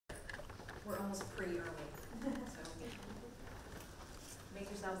we're almost pretty early. So make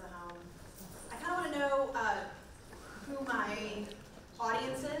yourselves at home. I kind of want to know who my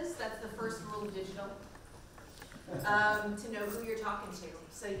audience is. That's the first rule of digital. To know who you're talking to,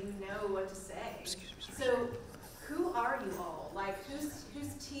 so you know what to say. So who are you all? Like who's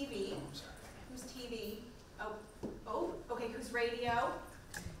TV? Who's TV? Oh, okay, who's radio?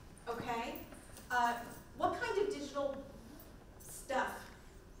 Okay. What kind of digital stuff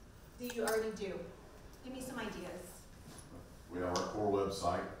do you already do? Give me some ideas. We have our core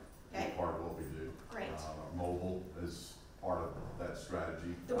website, okay. Is part of what we do. Great. Mobile is part of that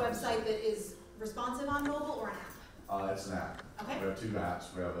strategy. The website that is responsive on mobile or an app? It's an app. Okay. We have two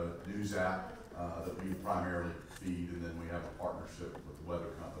apps. We have a news app that we primarily feed, and then we have a partnership with the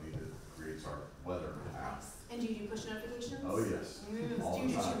weather company that creates our weather app. And do you do push notifications? Oh, yes. Do you do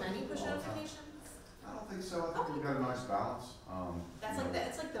too many push notifications? I don't think so. I think we've got a nice balance. That's like that.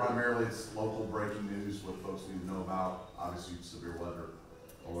 It's like the primarily it's local breaking news, what folks need to know about. Obviously, severe weather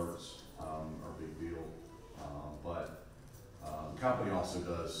alerts are a big deal, but the company also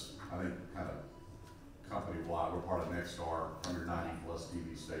does, I think, kind of company-wide. We're part of Nexstar, 190 plus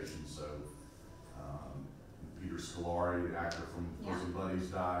TV stations. So Peter Scolari, the actor from Bosom Buddies,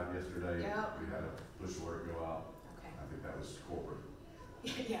 died yesterday. Yep. We had a push alert go out. Okay. I think that was corporate.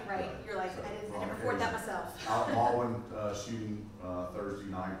 Yeah, right. You're like, so I never report that myself. Marwin shooting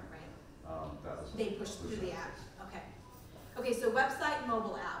Thursday night. Right. That was they pushed through the app. Okay. Okay, so website,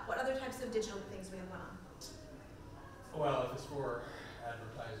 mobile app. What other types of digital things we have going on? Well, if it's for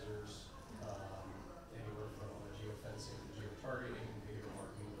advertisers, anywhere from geofencing to geotargeting, video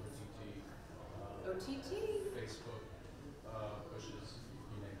marketing, OTT. Facebook pushes,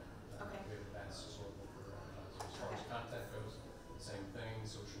 you name it. Okay. We have a vast assortment for advertisers. As far as content goes, same thing,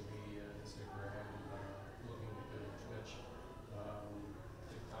 social media, Instagram, looking into Twitch,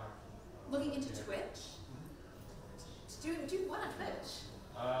 TikTok. Looking into Twitch? Do what on Twitch?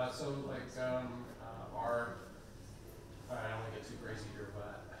 So like I don't want to get too crazy here,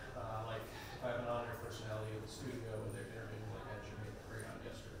 but like if I have an on-air personality in the studio and they're interviewing like I had Jamaica Freon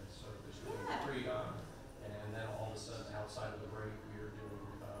yesterday, so there's Freon, and then all of a sudden outside of the break we are doing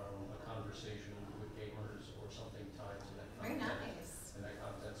a conversation with gamers or something tied to that Very content. nice. And that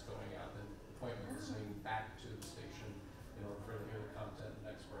content's going out, and the point of listening back to the station in order for them to hear the content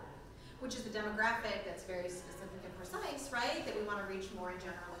next break. Which is the demographic that's very specific and precise, right? That we want to reach more in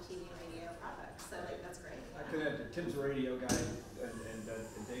general with TV and radio products. So like, that's great. I could add that Tim's a radio guy and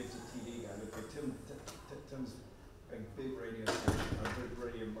Dave's a TV guy. But Tim's a big radio station, a big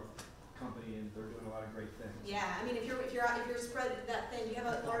radio company, and they're doing a lot of great things. Yeah, I mean, if you're spread that thin, do you have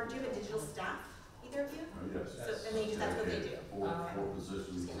a digital staff? Either of you? Yes. So, and that's what they do. Four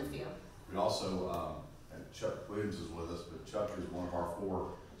positions. Just get a feel. We also, and Chuck Williams is with us, but Chuck is one of our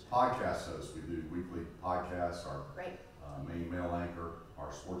 4 podcast hosts. We do weekly podcasts. Our main mail anchor,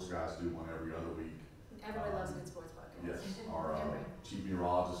 our sports guys do one every other week. Everybody loves a good sports podcast. Yes, our chief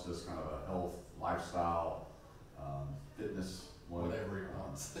meteorologist does kind of a health, lifestyle, fitness one. Whatever he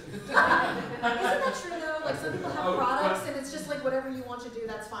wants. Isn't that true though? Like some people have products and it's just like whatever you want to do,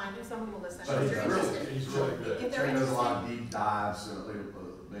 that's fine. If someone will listen. But If you're interested. he's really good. If they're He does a lot interested. of deep dives,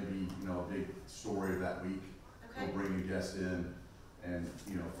 maybe a big story of that week. Okay. We'll bring a guest in and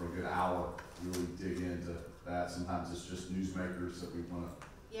for a good hour really dig into that. Sometimes it's just newsmakers that we want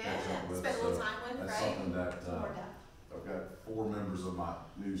to catch up with. Spend a little time with, that's right? something that More depth. I've got 4 members of my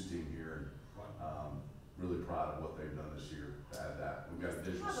news team here, and really proud of what they've done this year to add that. We've got a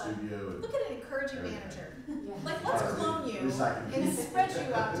digital studio. Look at an encouraging manager. Yeah. Like, let's clone you and spread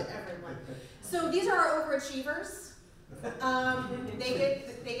you out to everyone. So these are our overachievers. They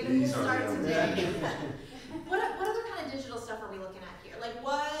get a good start today. What other kind of digital stuff are we looking at here? Like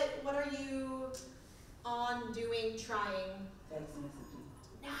what are you on doing, trying? Text messaging.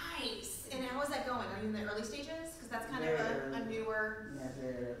 Nice. And how is that going? Are you in the early stages? Because that's kind of a newer. Yeah,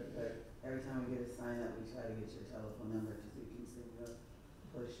 very early, but every time we get a sign up, we try to get your telephone number because we can send you a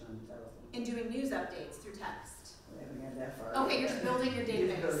push on the telephone. And doing news updates through text. We haven't got that far. Okay, you're building your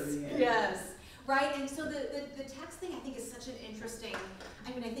database. Yes. Right, and so the text thing I think is such an interesting,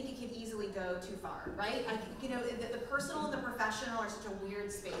 I think it can easily go too far, right? The personal and the professional are such a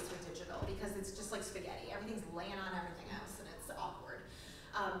weird space with digital because it's just like spaghetti. Everything's laying on everything else and it's awkward.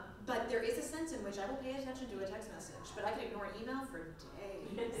 But there is a sense in which I will pay attention to a text message, but I can ignore an email for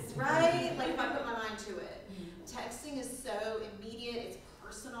days, right? Like if I put my mind to it. Texting is so immediate, it's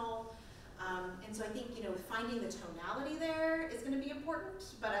personal. And so I think, finding the tonality there is going to be important,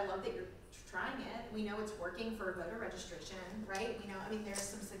 but I love that you're trying it. We know it's working for voter registration, right? We know, there's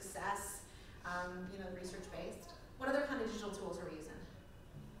some success, research-based. What other kind of digital tools are we using?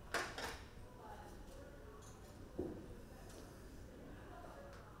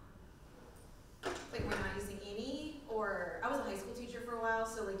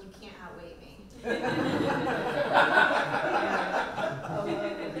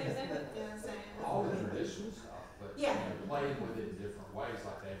 traditional stuff, but Yeah. playing with it in different ways,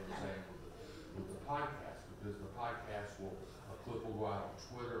 like they were saying with the podcast, because the podcast a clip will go out on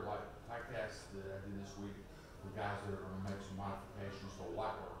Twitter, like the podcast that I did this week with guys that are going to make some modifications to a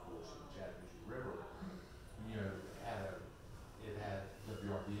whitewater course in the Chattahoochee River. You know, it had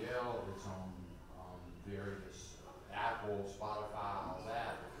WRBL, it's on various Apple, Spotify, all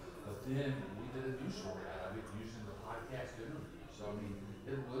that. But then we did a news story out of it using the podcast interview. So I mean,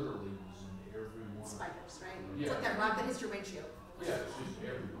 it literally was in every one. Spiders, right? Yeah. It's like that rock that hits your windshield. Yeah, it's just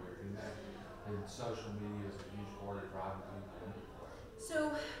everywhere. And social media is a huge part of driving people anywhere.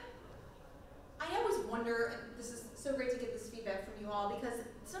 So I always wonder, and this is so great to get this feedback from you all, because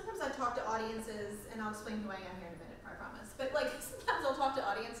sometimes I talk to audiences, and I'll explain who I am here in a minute, I promise. But like sometimes I'll talk to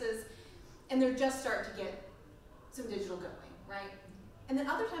audiences and they're just starting to get some digital going, right? And then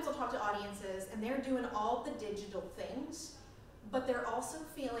other times I'll talk to audiences and they're doing all the digital things, but they're also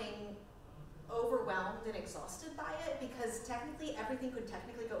feeling overwhelmed and exhausted by it because technically everything could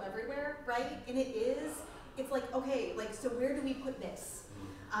technically go everywhere, right? And it's like, okay, like, so where do we put this?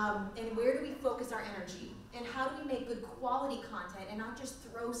 And where do we focus our energy? And how do we make good quality content and not just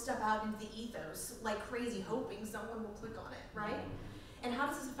throw stuff out into the ethos like crazy, hoping someone will click on it, right? And how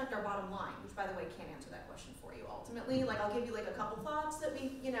does this affect our bottom line? Which, by the way, can't answer that question for you ultimately. Like, I'll give you like a couple thoughts that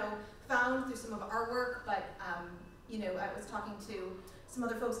we, found through some of our work, but, I was talking to some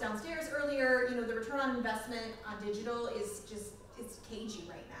other folks downstairs earlier, the return on investment on digital is just, it's cagey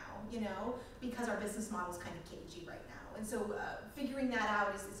right now, because our business model is kind of cagey right now. And so figuring that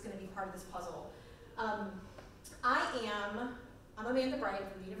out is going to be part of this puzzle. I'm Amanda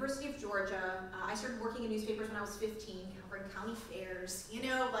Bright from the University of Georgia. I started working in newspapers when I was 15, covering county fairs,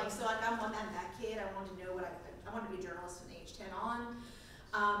 so like I'm that kid. I wanted to know I wanted to be a journalist from age 10 on.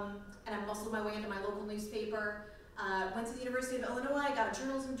 And I muscled my way into my local newspaper. Went to the University of Illinois, got a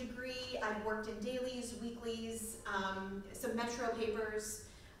journalism degree. I've worked in dailies, weeklies, some metro papers.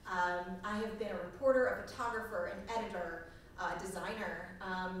 I have been a reporter, a photographer, an editor, designer,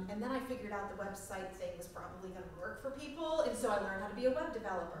 and then I figured out the website thing was probably going to work for people, and so I learned how to be a web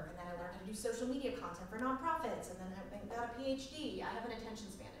developer, and then I learned how to do social media content for nonprofits, and then I got a PhD. I have an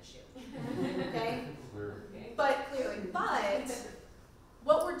attention span issue, okay? But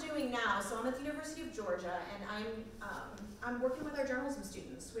what we're doing now, so I'm at the University of Georgia, and I'm working with our journalism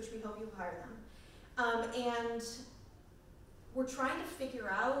students, which we hope you'll hire them, and we're trying to figure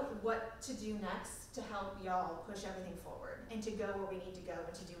out what to do next to help y'all push everything forward and to go where we need to go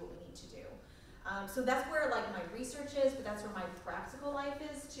and to do what we need to do. So that's where like my research is, but that's where my practical life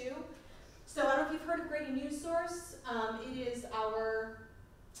is too. So I don't know if you've heard of Grady News Source. It is our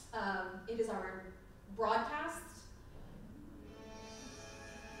broadcast.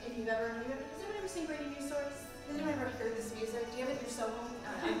 If you've ever, has anyone ever seen Grady News Source? Has anyone ever heard this music? Do you have it in your cell phone?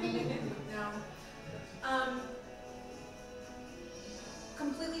 No.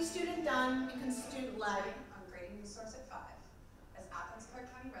 Completely student done and student led. On Grady News Source at 5. As Athens Clarke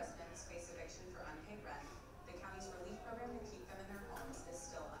County residents face eviction for unpaid rent, the county's relief program to keep them in their homes is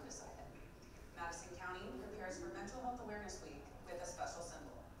still undecided. Madison County prepares for Mental Health Awareness Week with a special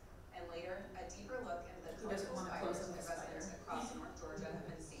symbol. And later, a deeper look into the colorful spiders that residents across North Georgia have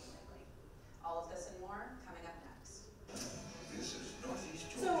been seeing lately. All of this and more coming up next. This is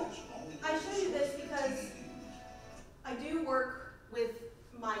Northeast So Georgia's only I show you this because I do work with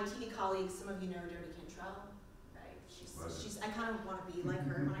my TV colleagues. Some of you know Jody Cantrell, right? She's I kind of want to be like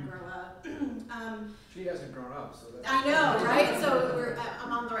her when I grow up. She hasn't grown up, so that's... I know, right? So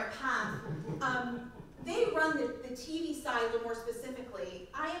I'm on the right path. They run the TV side a little more specifically.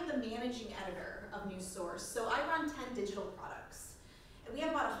 I am the managing editor of News Source, so I run 10 digital products. And we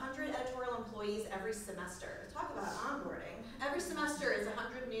have about 100 editorial employees every semester. Talk about onboarding. Every semester is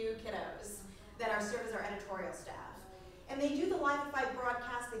 100 new kiddos that serve as our editorial staff. And they do the Live at 5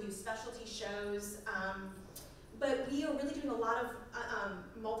 broadcast, they do specialty shows, but we are really doing a lot of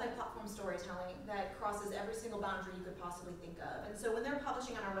multi-platform storytelling that crosses every single boundary you could possibly think of. And so when they're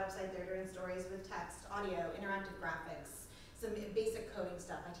publishing on our website, they're doing stories with text, audio, interactive graphics, some basic coding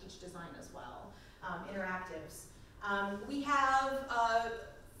stuff. I teach design as well, interactives. We have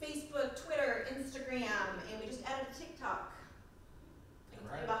Facebook, Twitter, Instagram, and we just added a TikTok. I can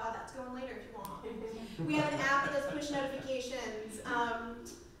tell you about how that's going later if you want. We have an app that does push notifications,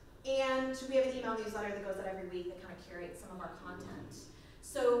 and we have an email newsletter that goes out every week that kind of curates some of our content.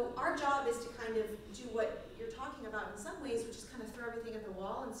 So our job is to kind of do what you're talking about in some ways, which is kind of throw everything at the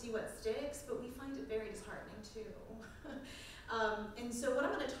wall and see what sticks, but we find it very disheartening too. And so what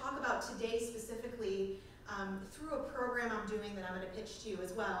I'm going to talk about today specifically, through a program I'm doing that I'm going to pitch to you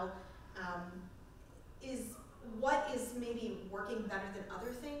as well, is what is maybe working better than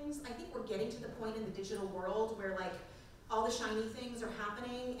other things. I think we're getting to the point in the digital world where like all the shiny things are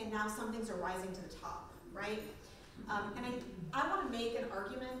happening and now some things are rising to the top, right? And I want to make an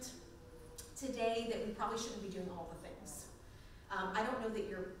argument today that we probably shouldn't be doing all the things. I don't know that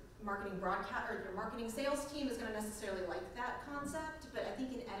your marketing broadcast or your marketing sales team is going to necessarily like that concept, but I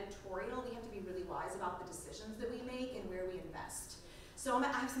think in editorial we have to be really wise about the decisions that we make and where we invest. So I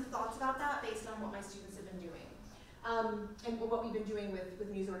have some thoughts about that based on what my students have been doing and what we've been doing with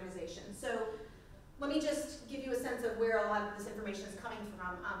news organizations. So let me just give you a sense of where a lot of this information is coming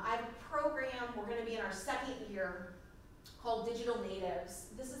from. I have a program, we're going to be in our second year, called Digital Natives.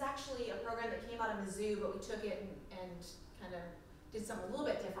 This is actually a program that came out of Mizzou, but we took it and kind of did something a little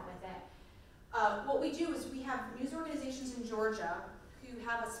bit different with it. What we do is we have news organizations in Georgia who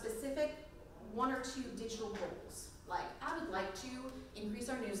have a specific 1 or 2 digital goals. Like, I would like to increase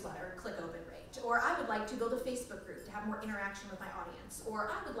our newsletter click open rate, or I would like to build a Facebook group to have more interaction with my audience,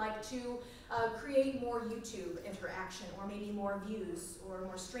 or I would like to create more YouTube interaction, or maybe more views, or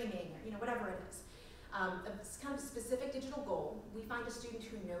more streaming, or whatever it is. It's kind of a specific digital goal. We find a student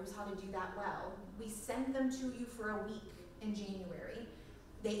who knows how to do that well. We send them to you for a week in January.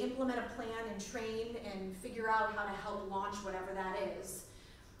 They implement a plan and train and figure out how to help launch whatever that is.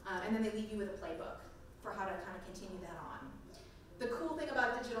 And then they leave you with a playbook for how to kind of continue that on. The cool thing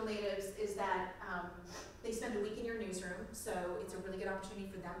about Digital Natives is that they spend a week in your newsroom, so it's a really good opportunity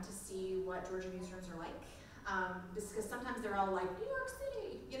for them to see what Georgia newsrooms are like. Because sometimes they're all like, New York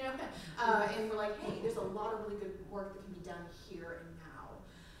City, and we're like, hey, there's a lot of really good work that can be done here and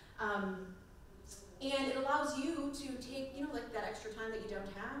now. And it allows you to take, like that extra time that you don't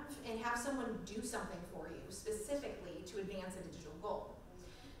have and have someone do something for you specifically to advance a digital goal.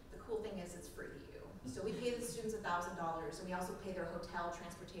 The cool thing is it's free to you. So we pay the students $1,000 and we also pay their hotel,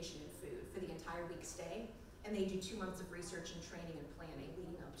 transportation, and food for the entire week stay. And they do 2 months of research and training and planning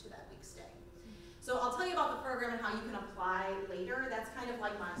leading up to that week stay. So I'll tell you about the program and how you can apply later. That's kind of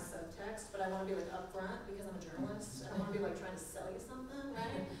like my subtext, but I want to be like upfront because I'm a journalist. I don't want to be like trying to sell you something,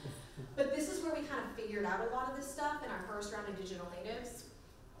 right? But this is where we kind of figured out a lot of this stuff in our first round of Digital Natives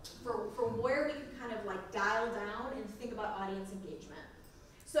for where we can kind of like dial down and think about audience engagement.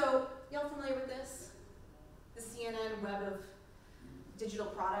 So y'all familiar with this? The CNN web of digital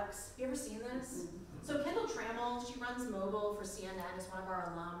products. Have you ever seen this? So Kendall Trammell, she runs mobile for CNN, is one of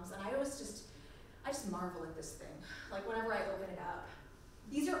our alums, and I just marvel at this thing, like whenever I open it up.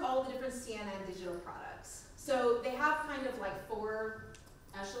 These are all the different CNN digital products. So they have kind of like 4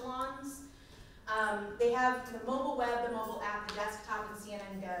 echelons. They have the mobile web, the mobile app, the desktop, and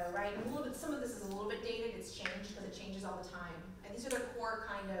CNN Go, right? And some of this is a little bit dated, it's changed because it changes all the time. And these are their core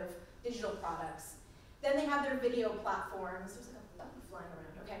kind of digital products. Then they have their video platforms. There's like a button flying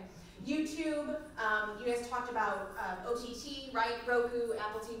around, okay. YouTube, you guys talked about OTT, right? Roku,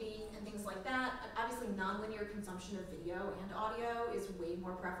 Apple TV, and things like that. And obviously, nonlinear consumption of video and audio is way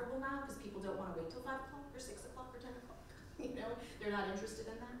more preferable now because people don't want to wait till 5 o'clock or 6 o'clock or 10 o'clock. They're not interested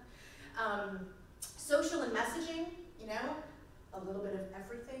in that. Social and messaging, a little bit of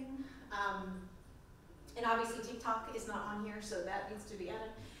everything. And obviously, TikTok is not on here, so that needs to be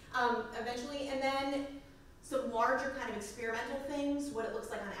added eventually. And then some larger kind of experimental things, what it looks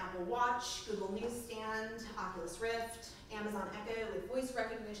like on Apple Watch, Google Newsstand, Oculus Rift, Amazon Echo with voice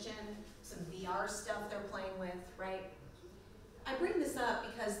recognition, some VR stuff they're playing with, right? I bring this up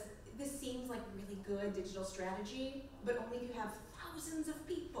because this seems like really good digital strategy, but only if you have thousands of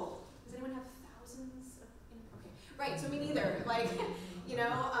people. Does anyone have thousands of, okay, right, so me neither, like,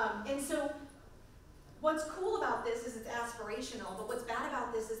 and so what's cool about this is it's aspirational, but what's bad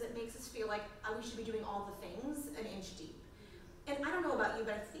about this is it makes us feel like we should be doing all the things an inch deep. And I don't know about you,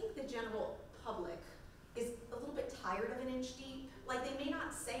 but I think the general public is a little bit tired of an inch deep. Like, they may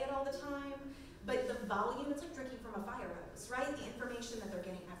not say it all the time, but the volume, it's like drinking from a fire hose, right? The information that they're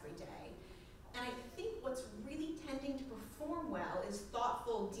getting every day. And I think what's really tending to perform well is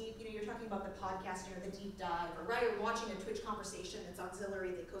thoughtful, deep, you're talking about the podcast, the deep dive, or right, or watching a Twitch conversation that's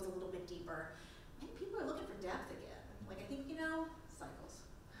auxiliary that goes a little bit deeper. I think people are looking for depth again. Like, I think, cycles.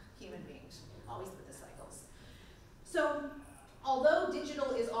 Human beings, always with the cycles. So, although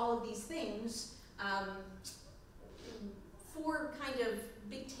digital is all of these things, 4 kind of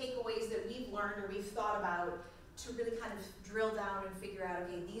big takeaways that we've learned or we've thought about to really kind of drill down and figure out,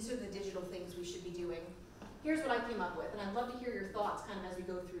 okay, these are the digital things we should be doing. Here's what I came up with, and I'd love to hear your thoughts kind of as we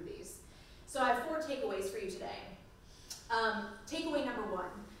go through these. So I have 4 takeaways for you today. Takeaway number 1,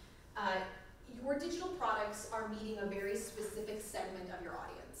 your digital products are meeting a very specific segment of your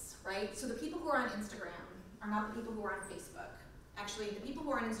audience, right? So the people who are on Instagram are not the people who are on Facebook. Actually, the people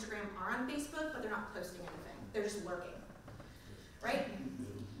who are on Instagram are on Facebook, but they're not posting anything. They're just lurking, right?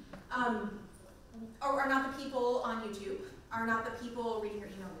 Or are not the people on YouTube, are not the people reading your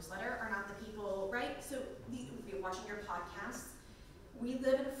email newsletter, are not the people, right? So if you're watching your podcasts, we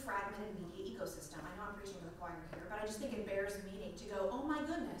live in a fragmented media ecosystem. I know I'm preaching to the choir here, but I just think it bears meaning to go, oh my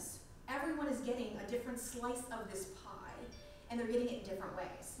goodness, everyone is getting a different slice of this pie, and they're getting it in different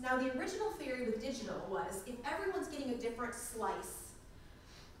ways. Now, the original theory with digital was, if everyone's getting a different slice,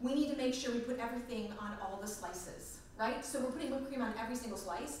 we need to make sure we put everything on all the slices, right? So we're putting whipped cream on every single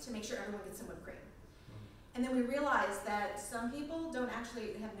slice to make sure everyone gets some whipped cream. And then we realized that some people don't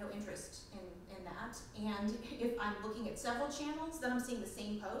actually have no interest in that. And if I'm looking at several channels, then I'm seeing the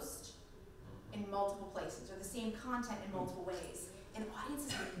same post in multiple places, or the same content in multiple ways. And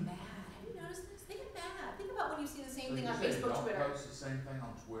audiences get mad. Have you noticed this? They get mad. Think about when you see the same thing on Facebook, Twitter. You don't post the same thing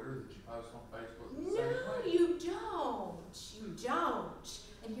on Twitter that you post on Facebook? No, you don't. You don't.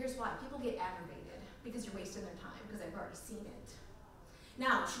 And here's why. People get aggravated because you're wasting their time, because they've already seen it.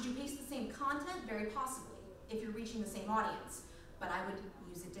 Now, should you paste the same content? Very possibly, if you're reaching the same audience. But I would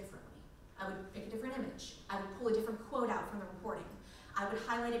use it differently. I would pick a different image. I would pull a different quote out from the reporting. I would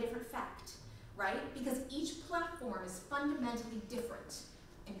highlight a different fact, right? Because each platform is fundamentally different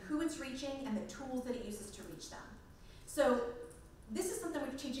in who it's reaching and the tools that it uses to reach them. So this is something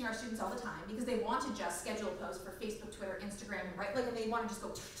we're teaching our students all the time, because they want to just schedule a post for Facebook, Twitter, Instagram, right? Like, and they want to just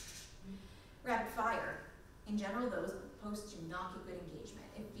go rapid fire. In general, those posts do not get good engagement.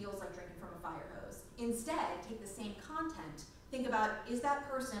 It feels like drinking from a fire hose. Instead, take the same content, think about, is that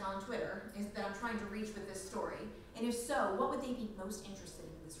person on Twitter that I'm trying to reach with this story? And if so, what would they be most interested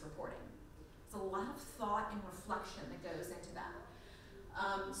in this reporting? It's a lot of thought and reflection that goes into that.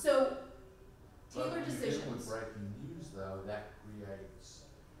 So, tailored decisions. With breaking news, though, that creates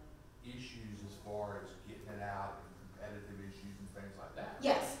issues as far as getting it out and competitive issues and things like that.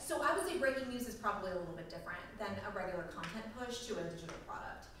 Yes, so I would say breaking news is probably a little bit different than a regular content push to a digital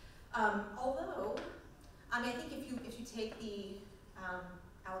product. Although, I mean, I think if you take the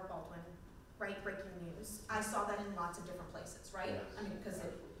Alec Baldwin, right, breaking news, I saw that in lots of different places, right? Yes. I mean, because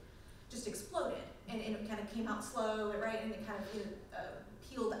it just exploded, and it kind of came out slow, right, and it kind of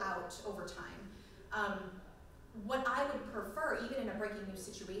peeled out over time. What I would prefer, even in a breaking news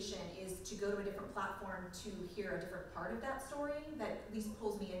situation, is to go to a different platform to hear a different part of that story that at least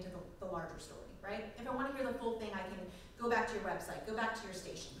pulls me into the larger story, right? If I want to hear the full thing, I can go back to your website, go back to your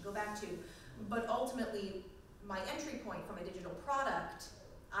station, go back to, but ultimately, my entry point from a digital product,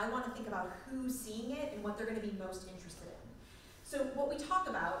 I want to think about who's seeing it and what they're going to be most interested in. So what we talk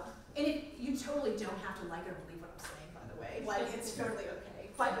about, and you totally don't have to like or believe what I'm saying, by the way, like, it's totally okay.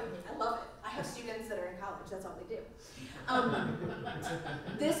 Fine with me, I love it. I have students that are in college, that's all they do.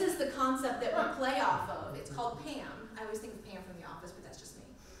 This is the concept that we play off of. It's called PAM. I always think of Pam from The Office, but that's just me.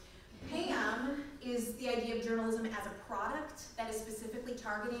 PAM is the idea of journalism as a product that is specifically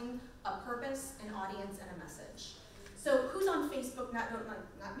targeting a purpose, an audience, and a message. So who's on Facebook? Not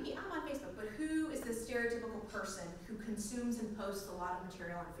me, I'm on Facebook, but who is the stereotypical person who consumes and posts a lot of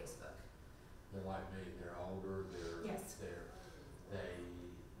material on Facebook? They're like me, they're older, Yes. they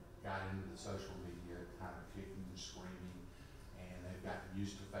got into the social media kind of kicking and screaming, and they've gotten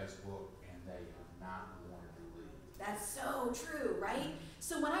used to Facebook, and they have not wanted to leave. That's so true, right?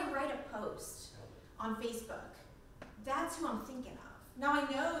 So when I write a post on Facebook, that's who I'm thinking of. Now I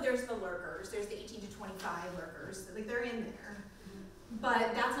know there's the lurkers, there's the 18 to 25 lurkers, like they're in there,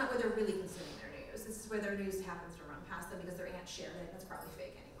 but that's not where they're really consuming their news. This is where their news happens to run past them because their aunt shared it, and it's probably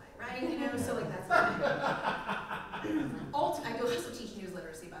fake anyway, right? You know, so like that's I do also teach news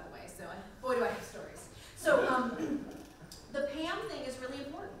literacy, by the way, so boy do I have stories. So the PAM thing is really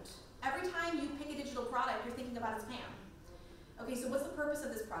important. Every time you pick a digital product, you're thinking about its PAM. Okay, so what's the purpose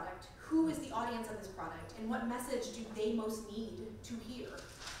of this product? Who is the audience of this product? And what message do they most need to hear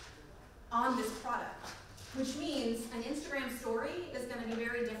on this product? Which means an Instagram story is going to be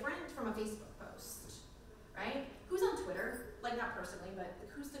very different from a Facebook post, right? Who's on Twitter? Like, not personally, but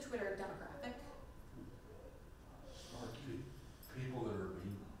who's the Twitter demographic? People that are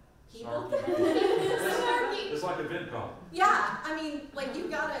mean. Snarky. It's like a VidCon. Yeah, I mean, like you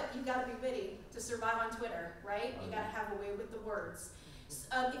gotta be witty to survive on Twitter, right? You gotta have a way with the words.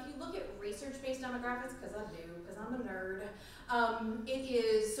 If you look at research-based demographics, because I do, because I'm a nerd, it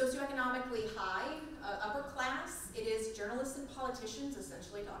is socioeconomically high, upper class. It is journalists and politicians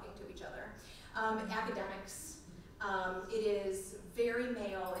essentially talking to each other. Academics. It is very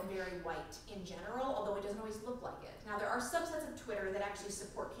male and very white in general, although it doesn't always look like it. Now, there are subsets of Twitter that actually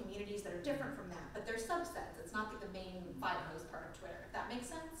support communities that are different from that, but they're subsets. It's not like the main fire hose part of Twitter, if that makes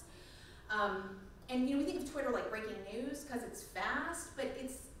sense. And we think of Twitter like breaking news because it's fast, but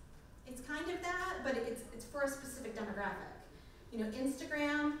it's kind of that, but it's for a specific demographic.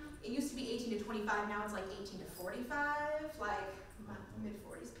 Instagram, it used to be 18 to 25, now it's like 18 to 45, like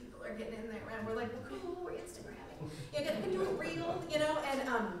mid-40s people are getting in there, and we're like, well, cool, we're Instagramming. Can do it real,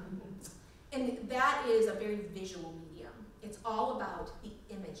 and that is a very visual medium. It's all about the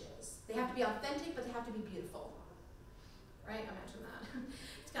images. They have to be authentic, but they have to be beautiful, right? I mentioned that.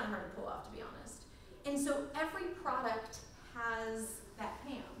 It's kind of hard to pull off, to be honest. And so every product has that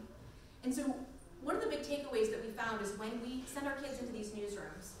PAM. And so one of the big takeaways that we found is when we send our kids into these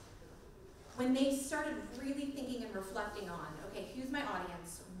newsrooms, when they started really thinking and reflecting on, okay, who's my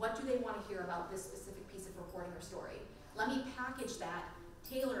audience? What do they want to hear about this specific piece of reporting or story? Let me package that,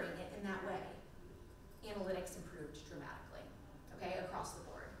 tailoring it in that way. Analytics improved dramatically, okay, across the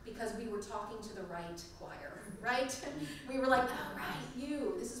board, because we were talking to the right choir, right? We were like, oh,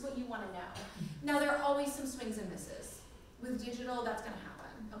 right, this is what you want to know. Now, there are always some swings and misses. With digital, that's going to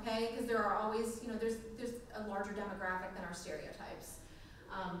happen, okay? Because there are always, there's a larger demographic than our stereotypes.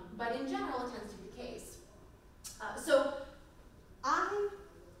 But in general, it tends to be the case. So I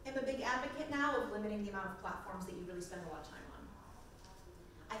am a big advocate now of limiting the amount of platforms that you really spend a lot of time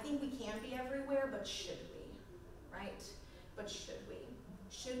on. I think we can be everywhere, but should we, right? But should we?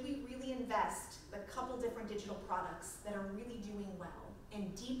 Should we really invest a couple different digital products that are really doing well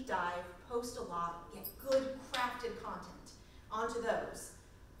and deep dive, post a lot, get good crafted content onto those?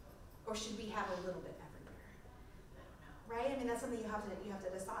 Or should we have a little bit everywhere? I don't know, right? I mean, that's something you have to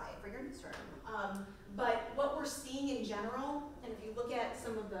decide for your newsroom. But what we're seeing in general, and if you look at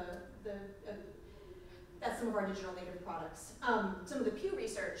some of that's some of our digital native products. Some of the Pew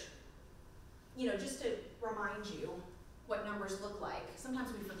research, just to remind you what numbers look like.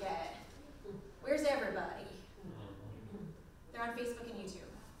 Sometimes we forget. Where's everybody? They're on Facebook and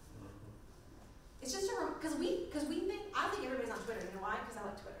YouTube. It's just because we think, I think everybody's on Twitter. You know why? Because I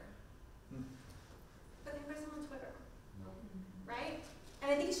like Twitter. But everybody's not on Twitter, right?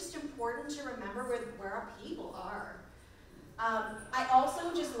 And I think it's just important to remember where our people are. I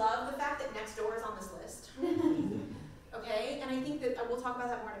also just love the fact that Nextdoor is on this list. Okay, and I think that we'll talk about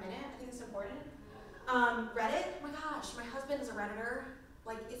that more in a minute. I think it's important. Reddit, oh my gosh, my husband is a Redditor.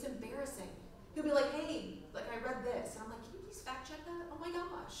 Like, it's embarrassing. He'll be like, hey, like I read this. And I'm like, can you please fact check that? Oh my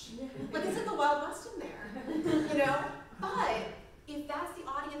gosh. Like, it's like the Wild West in there, But if that's the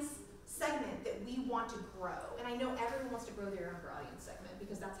audience segment that we want to grow, and I know everyone wants to grow their own audience segment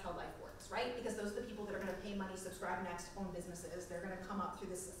because that's how life works, right? Because those are the people that are going to pay money, subscribe next, own businesses. They're going to come up through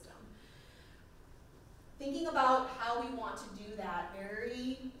the system. Thinking about how we want to do that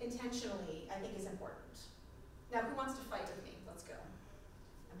very intentionally, I think, is important. Now, who wants to fight with me? Let's go.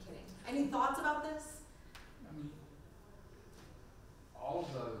 I'm kidding. Any thoughts about this? I mean, all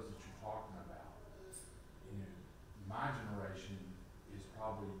of those that you're talking about, my generation is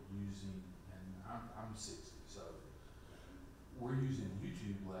probably using, and I'm 60, so we're using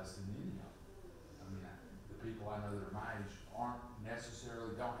YouTube less than any of them. I mean, the people I know that are my age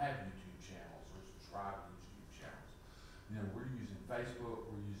don't have YouTube channels or subscribe to YouTube channels. We're using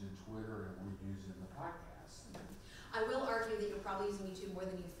Facebook, we're using Twitter, and we're using the podcast. I will argue that you're probably using YouTube more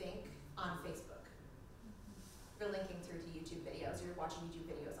than you think on Facebook. You're linking through to YouTube videos, or you're watching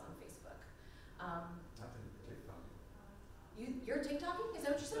YouTube videos on Facebook. I think they're TikToking. You're TikToking? Is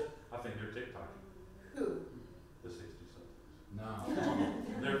that what you said? I think they're TikToking. Who? The 60-somethings. No.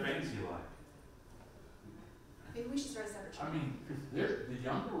 They're fancy-like. Maybe we should start a separate channel. I mean, the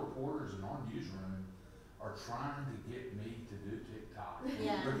younger reporters in our newsroom are trying to get me to do TikTok.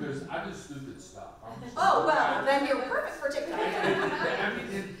 Yeah. Because I do stupid stuff. Oh, well, then you're perfect for TikTok. I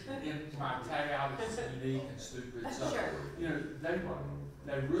mean, and my tag out is unique and stupid. So, Sure.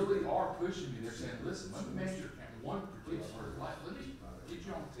 They really are pushing me. Th're saying, listen, let me make your one particular life. Let me get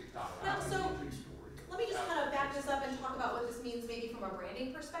you on TikTok. Well, so let me just kind of back this up and talk about what this means maybe from a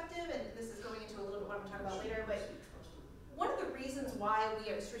branding perspective, and this is going into a little bit what I'm talking about later, but one of the reasons why we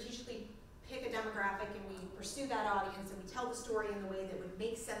strategically pick a demographic and we pursue that audience and we tell the story in the way that would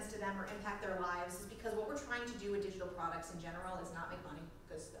make sense to them or impact their lives is because what we're trying to do with digital products in general is not make money,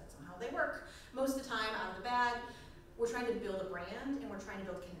 because that's not how they work. Most of the time, out of the bag, we're trying to build a brand and we're trying to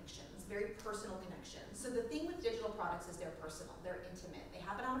build connections, very personal connections. So the thing with digital products is they're personal, they're intimate. They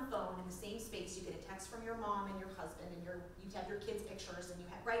happen on a phone in the same space. You get a text from your mom and your husband, and you have your kids' pictures, and you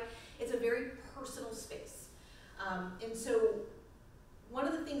have, right? It's a very personal space. And so one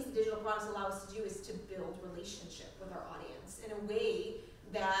of the things that digital products allow us to do is to build relationship with our audience in a way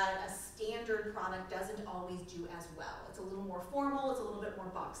that a standard product doesn't always do as well. It's a little more formal, it's a little bit more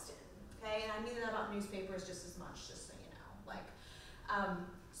boxed in, okay? And I mean that about newspapers just as much, just so you know.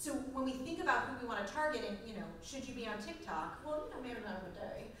 So when we think about who we want to target and, you know, should you be on TikTok? Well, you know, maybe not every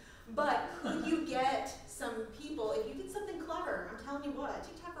day. But could you get some people, if you did something clever, I'm telling you what,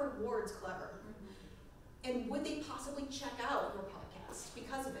 TikTok rewards clever. And would they possibly check out your podcast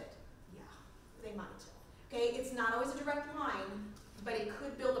because of it? Yeah, they might. Okay, it's not always a direct line, but it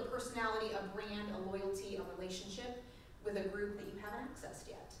could build a personality, a brand, a loyalty, a relationship with a group that you haven't accessed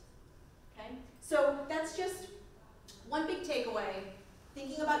yet. Okay, so that's just one big takeaway.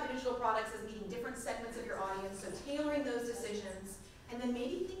 Thinking about your digital products as meeting different segments of your audience, so tailoring those decisions, and then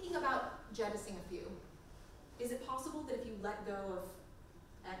maybe thinking about jettisoning a few. Is it possible that if you let go of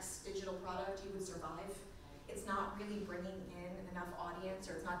X digital product, you would survive? It's not really bringing in enough audience,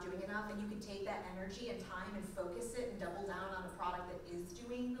 or it's not doing enough, and you could take that energy and time and focus it and double down on a product that is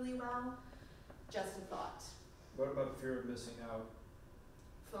doing really well? Just a thought. What about fear of missing out?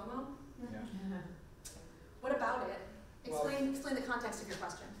 FOMO? Yeah. What about it? Well, Explain the context of your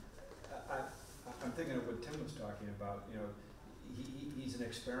question. I'm thinking of what Tim was talking about. You know, he's an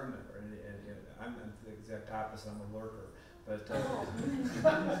experimenter, and I'm the exact opposite. I'm a lurker, but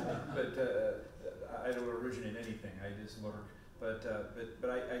I don't originate anything. I just lurk. But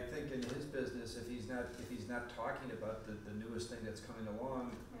I think in his business, if he's not talking about the newest thing that's coming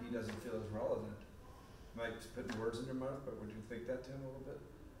along, he doesn't feel as relevant. Am I putting words in your mouth? But would you think that, Tim, a little bit?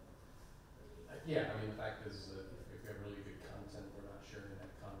 Yeah, I mean, the fact is that if you have really good content, we're not sharing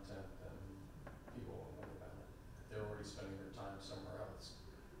that content, then people won't know about it. If they're already spending their time somewhere else,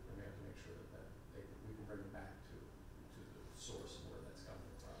 then we have to make sure that we can bring them back to the source of where that's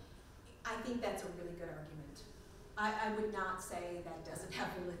coming from. I think that's a really good argument. I would not say that doesn't have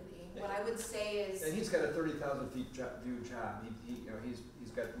validity. What I would say is, and he's got a 30,000 feet view job.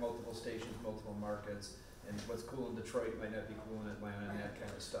 He's got multiple stations, multiple markets, and what's cool in Detroit might not be cool in Atlanta, and that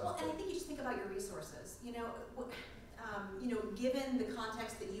kind of stuff. well, and I think you just think about your resources. You know, given the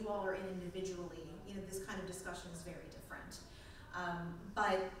context that you all are in individually, you know, this kind of discussion is very different.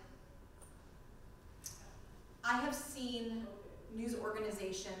 But I have seen news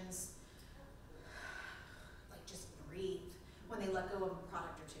organizations like just breathe when they let go of a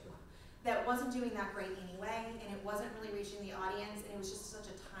product or two that wasn't doing that great anyway, and it wasn't really reaching the audience, and it was just such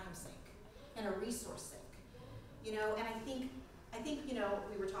a time sink and a resource sink. You know, and I think, you know,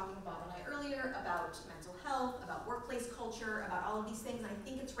 we were talking about earlier about mental health, about workplace culture, about all of these things, and I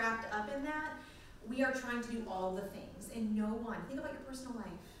think it's wrapped up in that. We are trying to do all the things, and no one, think about your personal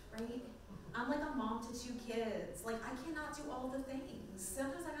life, right? I'm like a mom to 2 kids. Like, I cannot do all the things.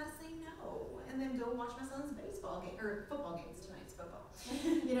 Sometimes I gotta say no, and then go watch my son's baseball game, or football games. Tonight's football.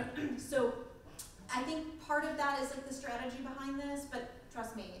 You know, so I think part of that is like the strategy behind this, but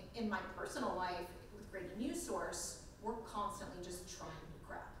trust me, in my personal life, with Great News Source, we're constantly just trying new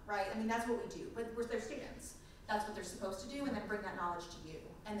crap, right? I mean, that's what we do, but we're their students. That's what they're supposed to do, and then bring that knowledge to you,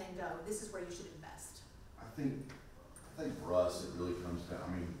 and then go, this is where you should invest. I think for us, it really comes down,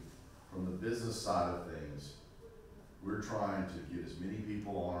 I mean, from the business side of things, we're trying to get as many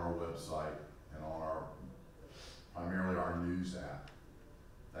people on our website and on primarily our news app.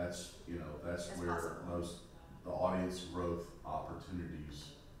 That's where possible. most the audience growth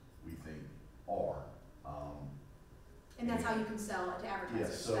opportunities we think are. And that's how you can sell to advertisers.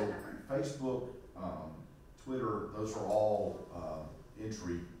 Yes, so that network. Facebook, Twitter, those are all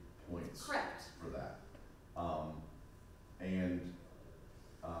entry points. Correct. For that.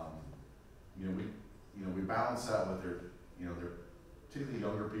 We balance that with their particularly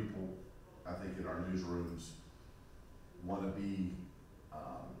younger people, I think in our newsrooms want to be, I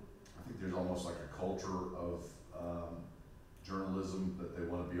think there's almost like a culture of journalism that they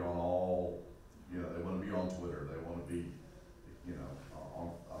want to be on all, they want to be on Twitter, they want to be,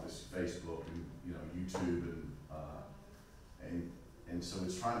 on obviously Facebook and, YouTube and so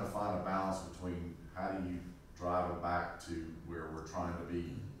it's trying to find a balance between how do you drive it back to where we're trying to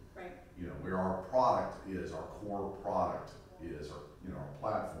be, Right. Where our product is, our core product is, our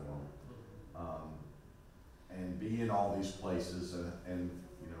platform, and be in all these places. And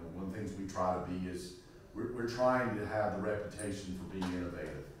one of the things we try to be is we're trying to have the reputation for being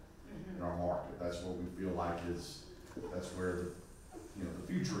innovative in our market. That's what we feel like that's where the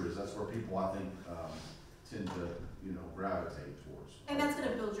future is. That's where people, I think, tend to, gravitate towards. And that's going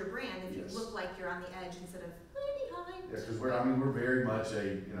to build your brand if Yes. you look like you're on the edge instead of behind. Yeah, because we're very much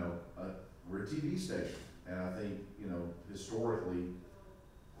we're a TV station, and I think, historically,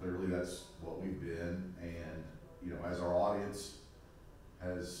 clearly that's what we've been, and, as our audience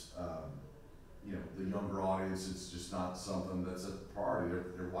has, the younger audience, it's just not something that's a priority.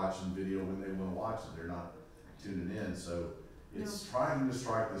 They're watching video when they want to watch it. They're not tuning in, so it's trying to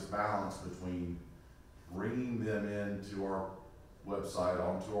strike this balance between bringing them into our website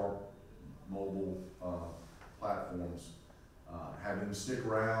onto our mobile platforms, having them stick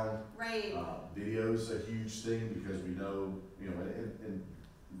around. Right. Video's a huge thing because we know, and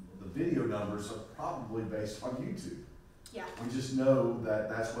the video numbers are probably based on YouTube. Yeah. We just know that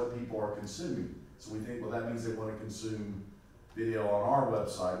that's what people are consuming. So we think, well, that means they want to consume video on our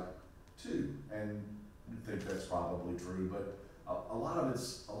website too. And we think that's probably true, but a lot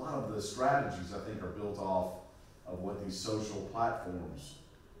of the strategies I think are built off of what these social platforms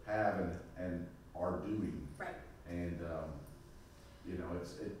have and are doing. Right. And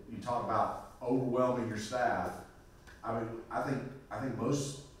you talk about overwhelming your staff. I mean, I think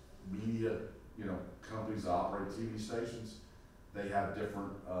most media, companies that operate TV stations, they have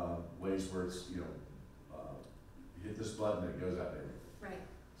different ways where it's, you hit this button and it goes out there. Right.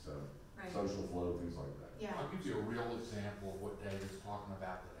 So Right. social flow, things like that. Yeah. I'll give you a real example of what Dave is talking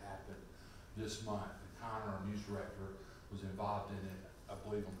about that happened this month. And Connor, our news director, was involved in it. I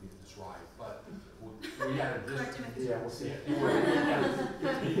believe I'm getting this right, but we had a district. Yeah, we'll see.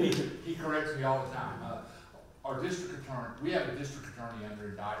 He corrects me all the time. Our district attorney, we have a district attorney under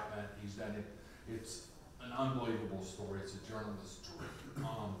indictment. He's done it. It's an unbelievable story. It's a journalist story.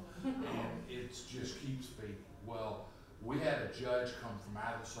 And it just keeps feeding. Well, we had a judge come from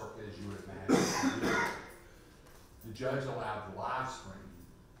out of the circuit, as you would imagine. The judge allowed the live stream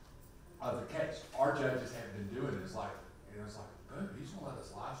of the case. Our judges haven't been doing it. It's like, good, he's gonna let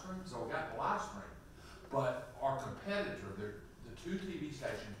us live stream? So we got the live stream. But our competitor, the two TV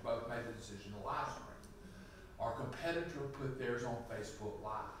stations both made the decision to live stream. Our competitor put theirs on Facebook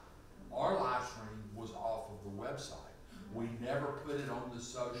Live. Our live stream was off of the website. We never put it on the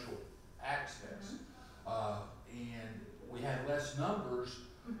social access. And we had less numbers,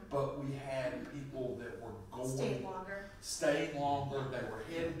 but we had people that were staying longer. They were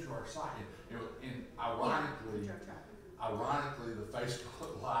heading to our site. And ironically, the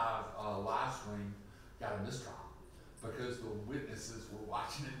Facebook live stream got a mistrial because the witnesses were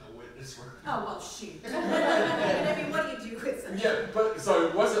watching in the witness room. Oh, well, shoot. I mean, what do you do with something? Yeah, but so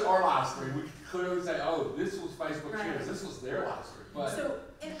it wasn't our live stream. We clearly say, oh, this was Facebook Right. shares. This was their live stream. But So,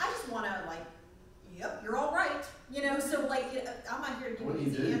 and I just want to yep, you're all right. So I'm not here to What do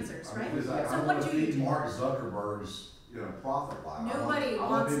give you easy do? answers, I mean, right? 'cause I So what want to do you feed do? Mark Zuckerberg's, profit line. Nobody I want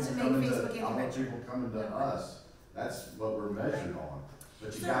wants people to make coming Facebook any I want richer. people coming to Nobody. us. That's what we're measured on.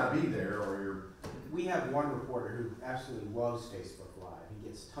 But you So- gotta be there or you're. We have one reporter who absolutely loves Facebook Live. He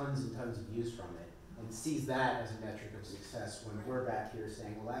gets tons and tons of views from it and sees that as a metric of success when we're back here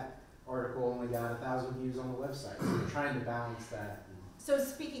saying, well, that article only got 1,000 views on the website. So we're trying to balance that. So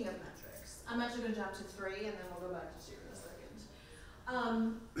speaking of metrics, I'm actually going to jump to 3 and then we'll go back to 2 in a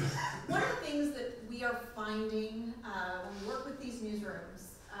second. One of the things that we are finding when we work with these newsrooms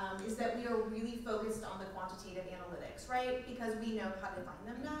is that we are really focused on the quantitative analytics, right? Because we know how to find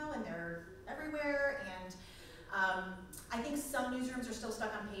them now and they're everywhere. And I think some newsrooms are still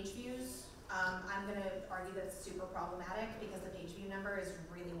stuck on page views. I'm going to argue that it's super problematic because the page view number is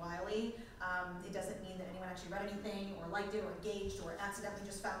really wily. It doesn't mean that anyone actually read anything or liked it or engaged or accidentally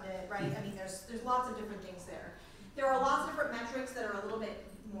just found it, right? I mean, there's lots of different things there. There are lots of different metrics that are a little bit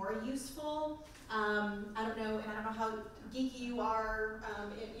more useful. I don't know how geeky you are,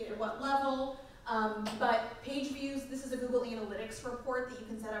 at what level, but page views, this is a Google Analytics report that you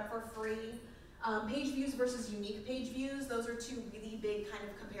can set up for free. Page views versus unique page views, those are two really big kind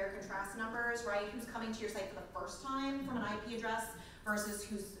of compare contrast numbers, right? Who's coming to your site for the first time from an IP address versus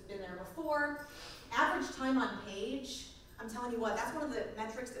who's been there before. Average time on page, I'm telling you what, that's one of the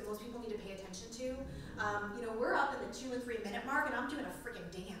metrics that most people need to pay attention to. We're up in the 2 and 3 minute mark and I'm doing a freaking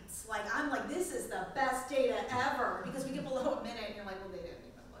dance. I'm like, this is the best data ever because we get below a minute and you're like, well, they didn't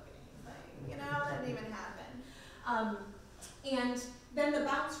even look at anything, that didn't even happen. And then the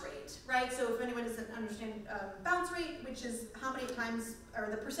bounce rate, right? So if anyone doesn't understand bounce rate, which is how many times, or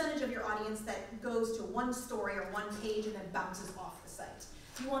the percentage of your audience that goes to one story or one page and then bounces off the site.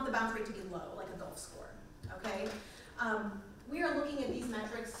 You want the bounce rate to be low, like a golf score, okay? We are looking at these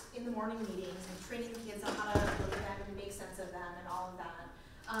metrics in the morning meetings and training the kids on how to look at them and make sense of them and all of that.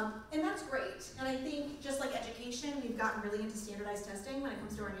 And that's great. And I think just like education, we've gotten really into standardized testing when it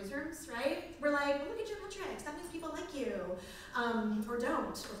comes to our newsrooms, right? We're like, well, look at your metrics. That means people like you, or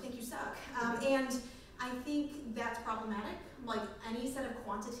don't, or think you suck. And I think that's problematic. Like any set of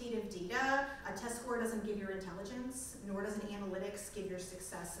quantitative data, a test score doesn't give your intelligence, nor does an analytics give your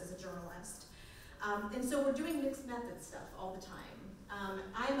success as a journalist. And so we're doing mixed method stuff all the time.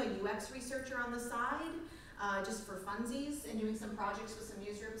 I'm a UX researcher on the side, just for funsies, and doing some projects with some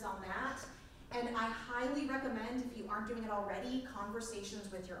newsrooms on that. And I highly recommend, if you aren't doing it already,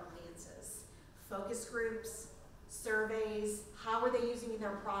 conversations with your audiences. Focus groups, surveys, how are they using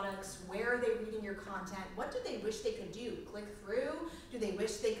their products, where are they reading your content, what do they wish they could do, click through, do they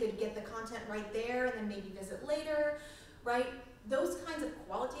wish they could get the content right there and then maybe visit later, right? Those kinds of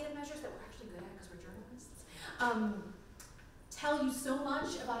qualitative measures that we're actually good at because we're journalists, tell you so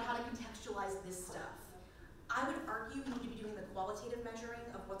much about how to contextualize this stuff. I would argue you need to be doing the qualitative measuring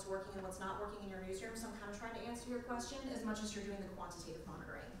of what's working and what's not working in your newsroom, so I'm kind of trying to answer your question as much as you're doing the quantitative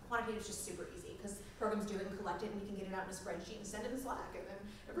monitoring. Quantitative is just super easy because programs do it and collect it and we can get it out in a spreadsheet and send it in Slack and then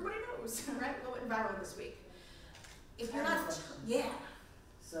everybody knows, right? What went viral this week. If you're not, yeah.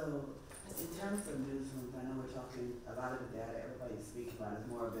 So, in terms of newsrooms, I know we're talking, a lot of the data everybody's speaking about is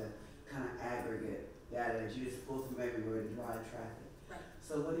more of the kind of aggregate data that you just pull from everywhere to drive traffic. Right.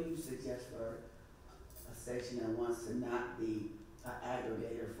 So what do you suggest for a station that wants to not be an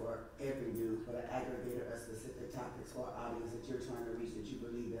aggregator for every news, but an aggregator of specific topics for an audience that you're trying to reach, that you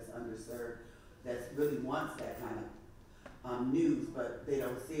believe that's underserved, that really wants that kind of news, but they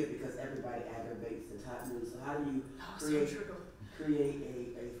don't see it because everybody aggregates the top news. So how do you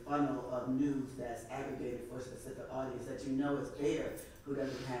create a funnel of news that's aggregated for a specific audience that you know is there, who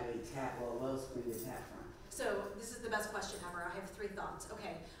doesn't have a tap or a well screen to tap from? So this is the best question ever. I have 3 thoughts.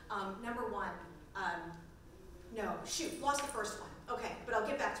 Okay, number 1, lost the first one. Okay, but I'll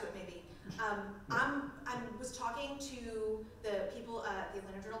get back to it maybe. I was talking to the people at the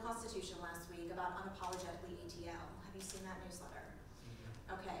Atlanta Journal-Constitution last week about unapologetically ATL. Have you seen that newsletter?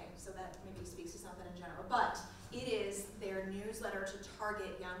 Okay, so that maybe speaks to something in general, but it is their newsletter to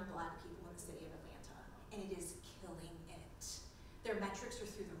target young Black people in the city of Atlanta, and it is killing it. Their metrics are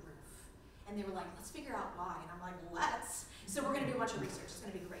through the roof, and they were like, let's figure out why, and I'm like, let's. So we're gonna do a bunch of research, it's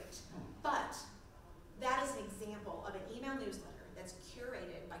gonna be great. But that is an example of an email newsletter that's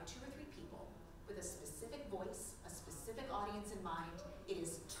curated by 2 or 3 people with a specific voice, a specific audience in mind. It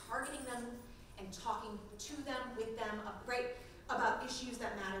is targeting them and talking to them, with them, right, about issues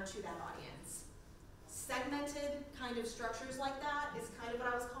that matter to that audience. Segmented kind of structures like that is kind of what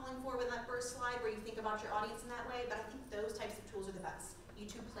I was calling for with that first slide, where you think about your audience in that way, but I think those types of tools are the best.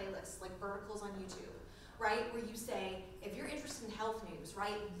 YouTube playlists, like verticals on YouTube, right, where you say, if you're interested in health news,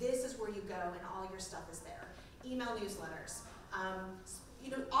 right, this is where you go and all your stuff is there. Email newsletters,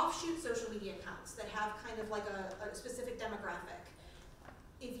 offshoot social media accounts that have kind of like a specific demographic.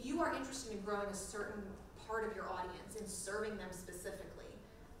 If you are interested in growing a certain part of your audience and serving them specifically,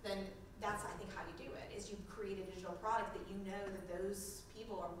 then that's, I think, how you do it, is you create a digital product that you know that those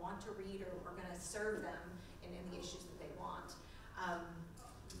people want to read or are gonna serve them in the issues that they want.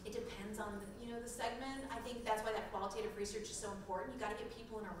 It depends on the segment. I think that's why that qualitative research is so important. You gotta get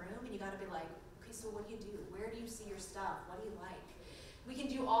people in a room and you gotta be like, okay, so what do you do? Where do you see your stuff? What do you like? We can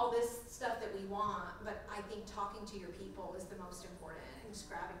do all this stuff that we want, but I think talking to your people is the most important, and just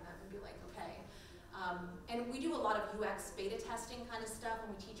grabbing them and be like, okay. And we do a lot of UX beta testing kind of stuff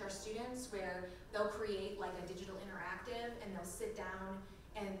when we teach our students, where they'll create like a digital interactive and they'll sit down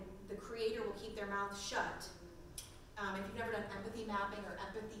and the creator will keep their mouth shut. If you've never done empathy mapping or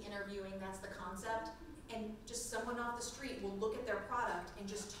empathy interviewing, that's the concept. And just someone off the street will look at their product and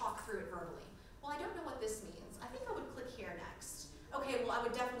just talk through it verbally. Well, I don't know what this means. I think I would click here next. Okay, well, I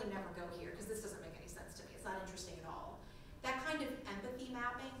would definitely never go here because this doesn't make any sense to me. It's not interesting at all. That kind of empathy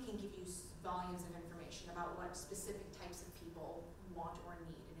mapping can give you volumes of information about what specific types of people want or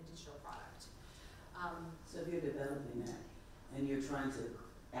need in a digital product. So if you're developing that and you're trying to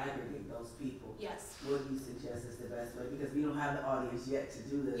aggregate those people, yes, what do you suggest is the best way? Because we don't have the audience yet to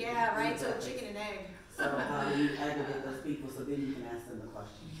do this. Yeah, right, so chicken and egg. So how do you aggregate those people so then you can ask them the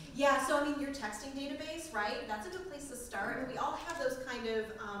question? Yeah, so I mean, your texting database, right? That's a good place to start. And we all have those kind of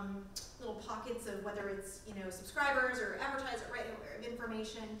little pockets of whether it's, subscribers or advertiser, right, of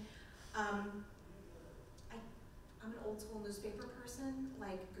information. I'm an old school newspaper person,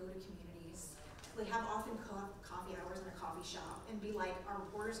 like go to communities. Like have often coffee hours in a coffee shop and be like, our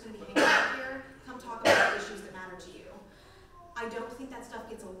reporter's gonna be hanging out here, come talk about issues that matter to you. I don't think that stuff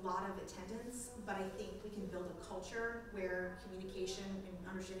gets a lot of attendance, but I think we can build a culture where communication and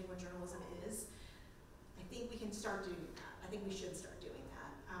understanding what journalism is. I think we can start doing that. I think we should start doing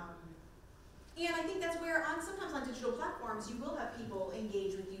that. And I think that's where sometimes on digital platforms, you will have people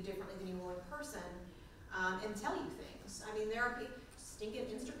engage with you differently than you will in person and tell you things. I mean, there are stinking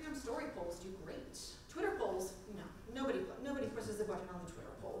Instagram story polls do great. Twitter polls, no, nobody presses a button on the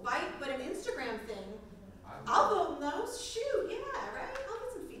Twitter poll. But an Instagram thing, I'll vote on those. Shoot, yeah, right? I'll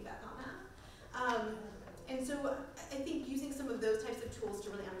get some feedback on that. And so I think using some of those types of tools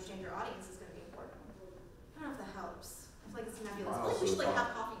to really understand your audience is going to be important. I don't know if that helps. I feel like it's nebulous. I feel like we should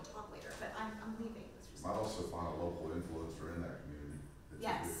have coffee and talk later, but I'm leaving. Might also find a local influencer in that community that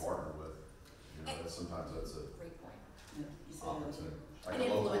you could partner with. Sometimes that's a great point. You said opportunity. Like An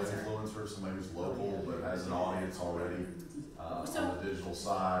a local influencer. influencer, somebody who's local but has an audience already, So- on the digital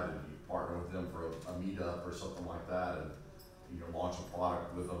side, and you partner with them for a meetup or something like that, and, you know, launch a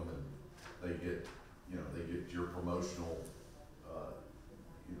product with them, and they get, you know, they get your promotional,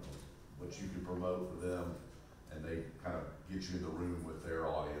 you know, what you can promote for them, and they kind of get you in the room with their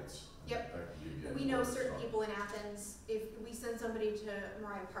audience. and Yep. that can give you We know influence, certain so. people in Athens, if we send somebody to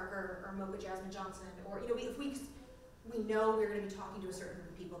Mariah Parker or Mocha Jasmine Johnson, or, you know, if we know we're gonna be talking to a certain group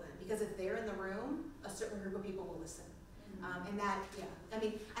of people then, because if they're in the room, a certain group of people will listen. And that, yeah, I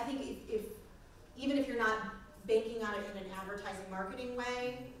mean, I think if even if you're not banking on it in an advertising marketing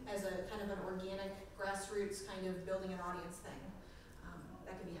way, as a kind of an organic grassroots kind of building an audience thing,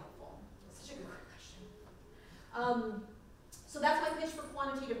 that could be helpful. Such a good question. So that's my pitch for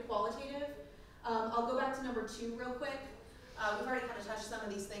quantitative, qualitative. I'll go back to number 2 real quick. We've already kind of touched some of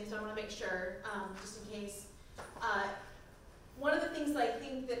these things, so I want to make sure, just in case. One of the things that I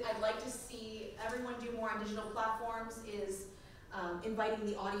think that I'd like to see everyone do more on digital platforms is inviting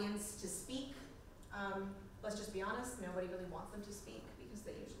the audience to speak. Let's just be honest, nobody really wants them to speak because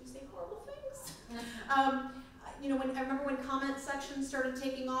they usually say horrible things. You know, I remember when comment sections started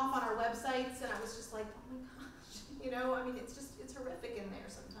taking off on our websites, and I was just like, oh my gosh, you know, I mean, it's horrific in there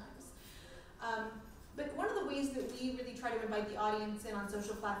sometimes. But one of the ways that we really try to invite the audience in on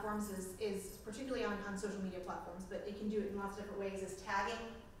social platforms is particularly on social media platforms, but it can do it in lots of different ways, is tagging.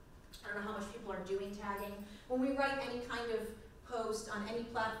 I don't know how much people are doing tagging. When we write any kind of post on any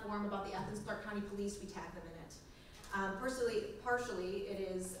platform about the Athens-Clarke County Police, we tag them in it. Partially,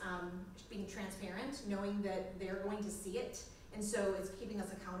 it is being transparent, knowing that they're going to see it, and so it's keeping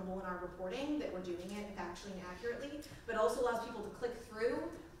us accountable in our reporting that we're doing it factually and accurately, but also allows people to click through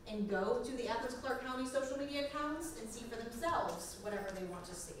and go to the Athens-Clarke County social media accounts and see for themselves whatever they want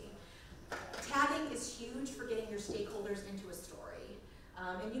to see. Tagging is huge for getting your stakeholders into a story.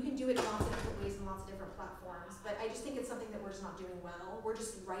 And you can do it in lots of different ways and lots of different platforms, but I just think it's something that we're just not doing well. We're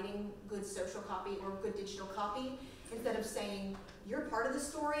just writing good social copy or good digital copy instead of saying, you're part of the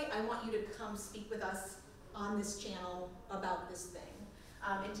story, I want you to come speak with us on this channel about this thing.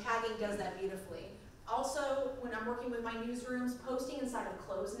 And tagging does that beautifully. Also, when I'm working with my newsrooms, posting inside of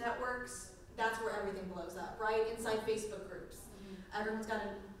closed networks, that's where everything blows up, right? Inside Facebook groups. Everyone's got a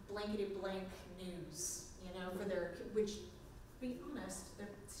blankety blank news, you know, for their, which, to be honest, they're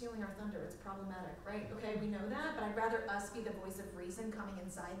stealing our thunder. It's problematic, right? Okay, we know that, but I'd rather us be the voice of reason coming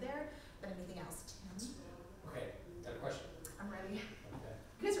inside there than anything else. Tim? Okay, got a question? I'm ready. Okay.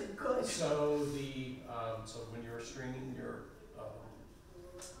 You guys are good. So so when you're streaming your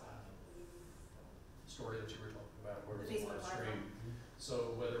story that you were talking about, where The it's Facebook live live stream.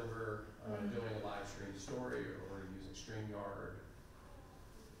 So whether we're doing a live stream story or we're using StreamYard,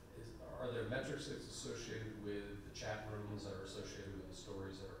 are there metrics that's associated with the chat rooms that are associated with the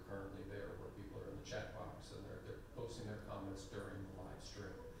stories that are currently there, where people are in the chat box and they're posting their comments during the live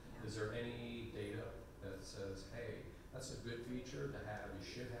stream? Yeah. Is there any data that says, hey, that's a good feature to have, you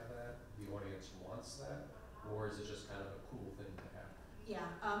should have that, the audience wants that, or is it just kind of a cool thing to have? Yeah,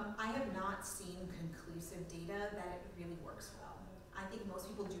 I have not seen conclusive data that it really works well. I think most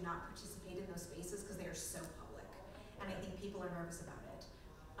people do not participate in those spaces because they are so public, and I think people are nervous about it.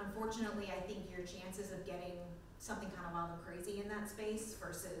 Unfortunately, I think your chances of getting something kind of wild and crazy in that space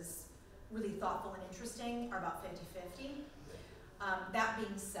versus really thoughtful and interesting are about 50-50. That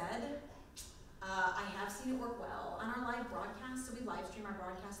being said, I have seen it work well on our live broadcast. So we live stream our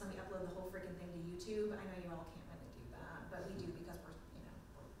broadcast, then we upload the whole freaking thing to YouTube. I know you all can't really do that, but we do because we're, you know,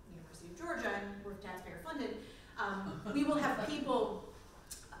 we're University of Georgia and we're taxpayer funded. We will have people,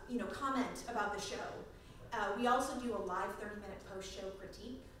 you know, comment about the show. We also do a live 30-minute post-show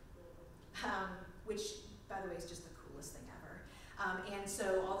critique, which, by the way, is just the coolest thing ever. And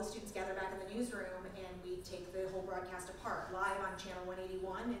so all the students gather back in the newsroom and we take the whole broadcast apart, live on channel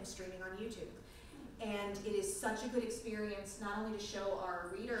 181 and streaming on YouTube. And it is such a good experience, not only to show our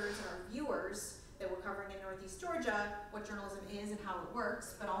readers and our viewers that we're covering in Northeast Georgia what journalism is and how it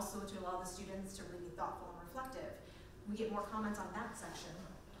works, but also to allow the students to really be thoughtful and reflective. We get more comments on that section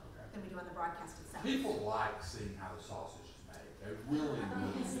than we do on the broadcast itself. People like seeing how the sausage is made. They really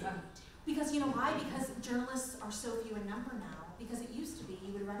do. Because you know why? Because journalists are so few in number now. Because it used to be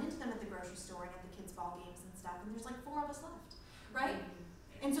you would run into them at the grocery store and at the kids' ball games and stuff, and there's like 4 of us left, right?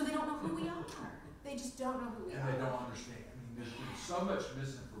 And so they don't know who we are. They just don't know who we are. And they don't understand. I mean, there's been so much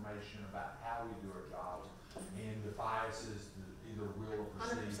misinformation about how we do our jobs and the biases that either real or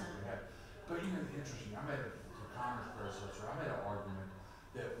perceived 100%. we have. But you know, interesting, I made a Congress predecessor, I made an argument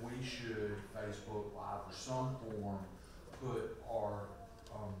that we should Facebook Live or some form put our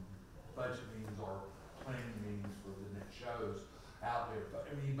budget meetings or planning meetings for the next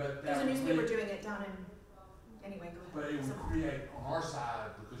they were doing it down in, anyway, go ahead. But it would create, on our side,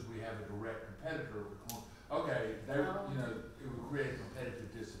 because we have a direct competitor, okay, they, you know, it would create a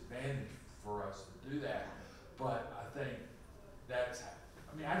competitive disadvantage for us to do that. But I think that's,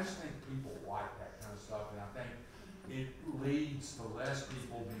 I mean, I just think people like that kind of stuff, and I think it leads to less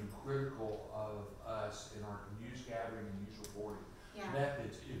people being critical of us in our news gathering and news reporting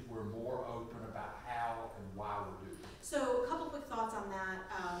methods if we're more open about how and why we're doing it. So a couple quick thoughts on that.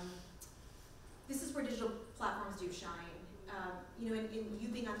 This is where digital platforms do shine. You know, and you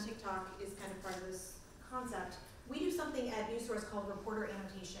being on TikTok is kind of part of this concept. We do something at NewsSource called reporter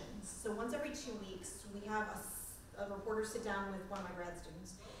annotations. So once every 2 weeks, we have a reporter sit down with one of my grad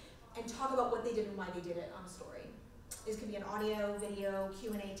students and talk about what they did and why they did it on a story. This could be an audio, video,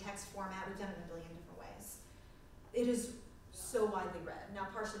 Q&A, text format. We've done it in a billion different ways. It is so widely read. Now,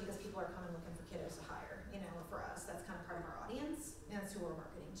 partially because people are coming looking for kiddos to hire, you know, for us, that's kind of part of our audience, and that's who we're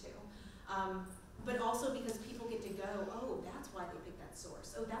marketing to. But also because people get to go, oh, that's why they picked that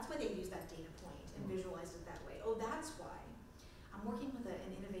source. Oh, that's why they used that data point and visualized it that way. Oh, that's why. I'm working with an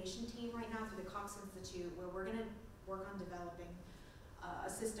innovation team right now through the Cox Institute where we're gonna work on developing a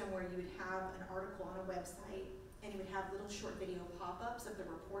system where you would have an article on a website and you would have little short video pop-ups of the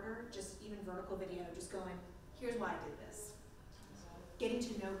reporter, just even vertical video, just going, here's why I did this. Getting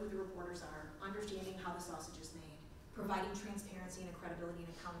to know who the reporters are, understanding how the sausage is made, providing transparency and credibility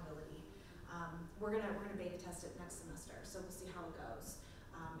and accountability. We're gonna beta test it next semester, so we'll see how it goes.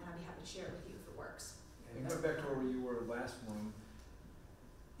 And I'll be happy to share it with you if it works. And going back to where you were last one,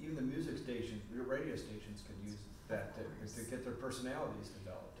 even the music stations, your radio stations could use that to get their personalities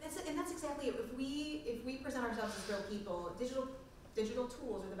developed. And that's exactly it. If we present ourselves as real people, digital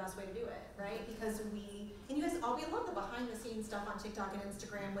tools are the best way to do it, right? Because we love the behind the scenes stuff on TikTok and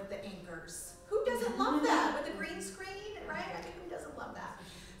Instagram with the anchors. Who doesn't love that? With the green screen, right? I mean, who doesn't love that?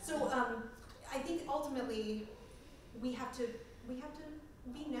 So I think ultimately we have to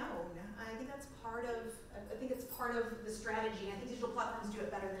be known. I think that's part of the strategy. I think digital platforms do it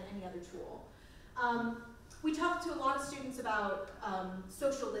better than any other tool. We talked to a lot of students about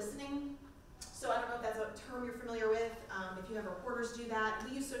social listening. So I don't know if that's a term you're familiar with. If you have reporters do that,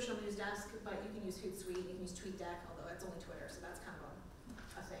 we use Social News Desk, but you can use Hootsuite, you can use TweetDeck, although it's only Twitter, so that's kind of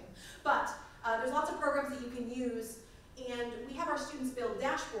a thing. But there's lots of programs that you can use, and we have our students build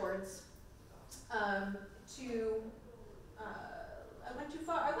dashboards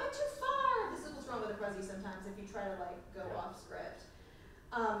I went too far. This is what's wrong with a Prezi sometimes if you try to like go off script.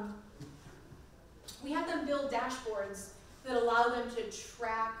 We have them build dashboards that allow them to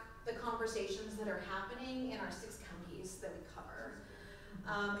track the conversations that are happening in our 6 counties that we cover.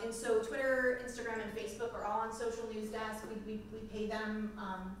 And so Twitter, Instagram, and Facebook are all on Social News Desk. We pay them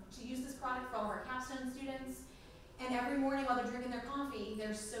to use this product for all of our capstone students. And every morning while they're drinking their coffee,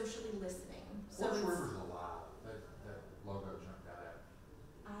 they're socially listening. So Which rivers allow that logo jumped out at?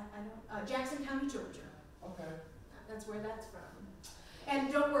 I don't, Jackson County, Georgia. Okay. That's where that's from.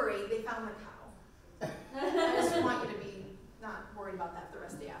 And don't worry, they found the cow. I just want you to be not worried about that for the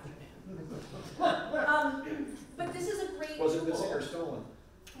rest of the afternoon. But this is a great Was it tool. missing or stolen?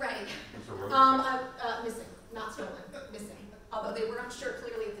 Right. It's a road. Missing, not stolen, missing. Although they were not sure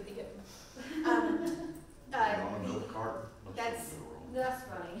clearly at the beginning. On another cart. That's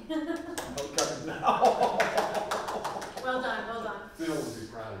funny. No card now. Well done. Phil would be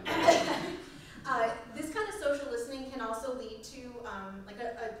proud of you. This kind of social listening can also lead to like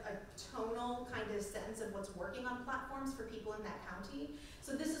a tonal kind of sense of what's working on platforms for people in that county.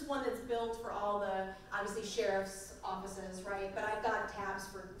 So this is one that's built for all the, obviously, sheriff's offices, right? But I've got tabs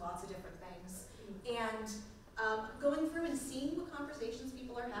for lots of different things. And going through and seeing what conversations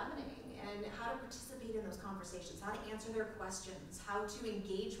people are having and how to participate in those conversations, how to answer their questions, how to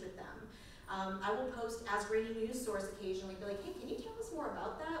engage with them. I will post As Grading News Source occasionally, be like, hey, can you tell us more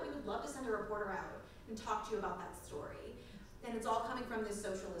about that? We would love to send a reporter out and talk to you about that story. And it's all coming from this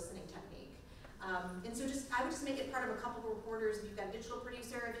social listening technique. And so I would just make it part of a couple of reporters, if you've got a digital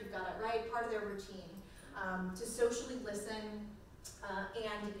producer, if you've got it right, part of their routine, to socially listen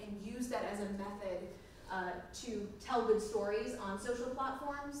and use that as a method to tell good stories on social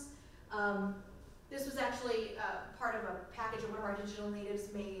platforms. This was actually part of a package that one of our digital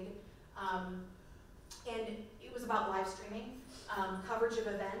natives made, and it was about live streaming, coverage of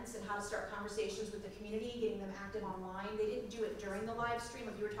events and how to start conversations with the community, getting them active online. They didn't do it during the live stream,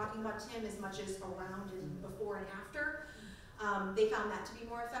 like you were talking about, Tim, as much as around and before and after. They found that to be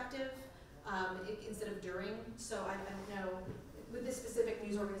more effective instead of during, so I don't know, with this specific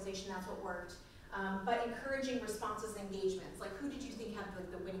news organization, that's what worked. But encouraging responses and engagements, like who did you think had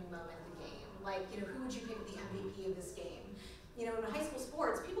the winning moment of the game? Like, who would you pick the MVP of this game? You know, in high school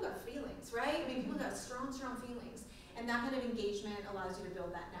sports, people got feelings, right? I mean, people got strong, strong feelings. And that kind of engagement allows you to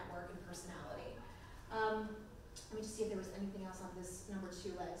build that network and personality. Let me just see if there was anything else on this number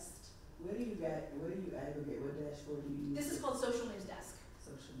 2 list. What do you aggregate, what dashboard do you use? This is called Social News Desk.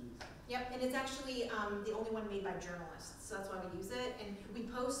 Social media. Yep, and it's actually the only one made by journalists, so that's why we use it. And we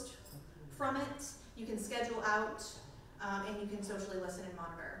post from it, you can schedule out, and you can socially listen and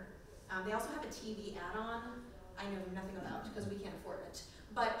monitor. They also have a TV add-on I know nothing about because we can't afford it.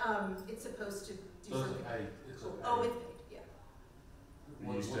 But it's supposed to do So something. it's Cool. okay. Oh, it's paid, yeah.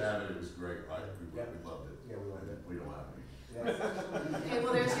 We used to have it, it was great, right? We loved it. Yeah, we loved it. We don't have any. Okay,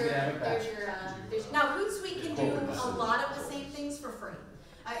 well there's your, now Hootsuite can do a lot of the same things for free.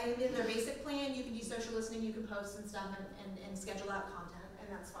 In their basic plan, you can do social listening, you can post and stuff and schedule out content, and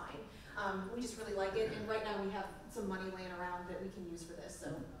that's fine. We just really like it, and right now we have some money laying around that we can use for this, so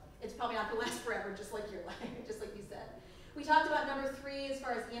it's probably not gonna last forever, just like your life, just like you said. We talked about number 3 as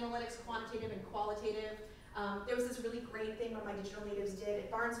far as analytics, quantitative and qualitative. There was this really great thing one of my digital natives did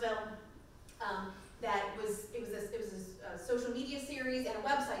at Barnesville. It was a social media series and a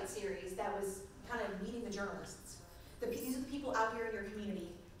website series that was kind of meeting the journalists. These are the people out here in your community.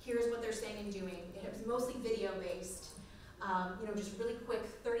 Here's what they're saying and doing. And it was mostly video based. You know, just really quick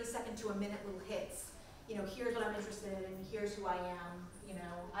 30-second to a minute little hits. You know, here's what I'm interested in, here's who I am. You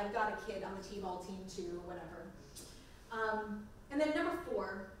know, I've got a kid on the T-ball team too, whatever. And then number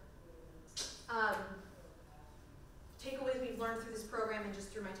 4, takeaways we've learned through this program and just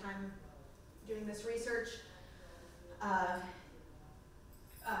through my time doing this research.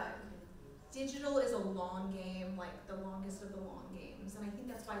 Digital is a long game, like the longest of the long games, and I think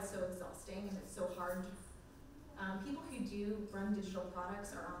that's why it's so exhausting and it's so hard. People who do run digital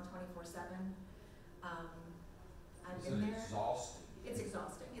products are on 24/7. I've been there. Exhausting. It's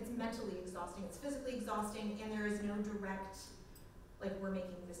exhausting. It's mentally exhausting. It's physically exhausting, and there is no direct, like, we're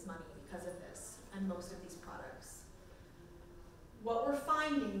making this money because of this, and most of these products. What we're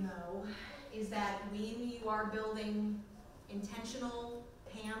finding, though, is that when you are building intentional,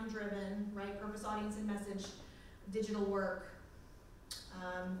 PAM-driven, right, purpose, audience, and message, digital work,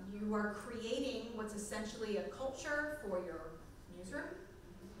 you are creating what's essentially a culture for your newsroom,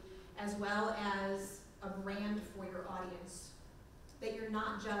 as well as a brand for your audience. That you're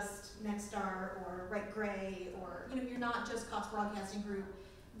not just Nexstar or Red Gray, or you're not just Cox Broadcasting Group.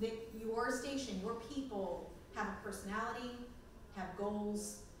 That your station, your people have a personality, have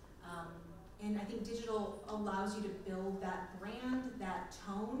goals, and I think digital allows you to build that brand, that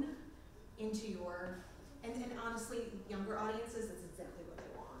tone into your, and honestly, younger audiences, that's exactly what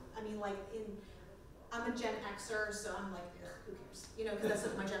they want. I mean, like, I'm a Gen Xer, so I'm like, ugh, who cares? Because that's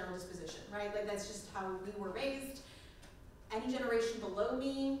like my general disposition, right? Like, that's just how we were raised. Any generation below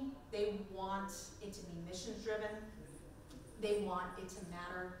me, they want it to be mission driven. They want it to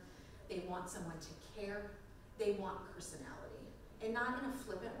matter. They want someone to care. They want personality. And not in a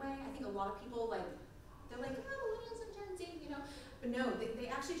flippant way. I think a lot of people, like, they're like, oh, millennials and Gen Z, But no, they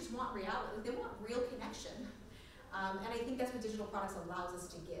actually just want reality. They want real connection. And I think that's what digital products allows us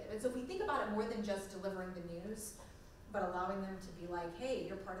to give. And so if we think about it more than just delivering the news, but allowing them to be like, hey,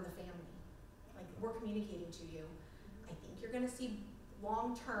 you're part of the family. Like, we're communicating to you. I think you're going to see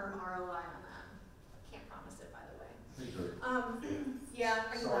long-term ROI on that. Can't promise it, by the way. Yeah,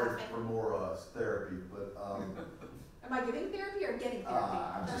 are you Sorry laughing? for more therapy, but Am I giving therapy or getting therapy?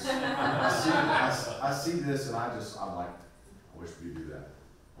 I see this and I'm like, I wish we could do that.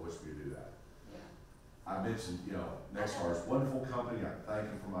 I wish we could do that. Yeah. I mentioned, Nexstar is a wonderful company. I thank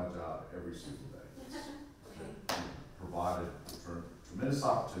them for my job every single day. It's provided tremendous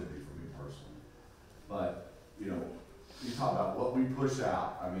opportunity for me personally. But, you talk about what we push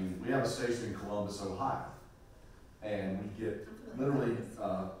out. I mean, we have a station in Columbus, Ohio, and we get literally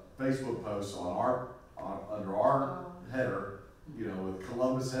Facebook posts under our header, with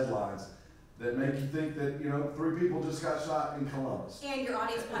Columbus headlines that make you think that 3 people just got shot in Columbus. And your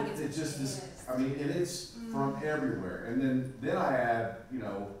audience probably gets It's just this. pissed. I mean, and it's from everywhere. And then I add,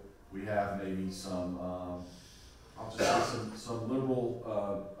 we have maybe some. I'll just say some liberal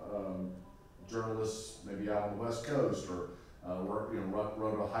journalists, maybe out on the West Coast, or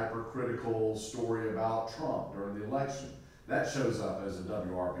wrote a hypercritical story about Trump during the election. That shows up as a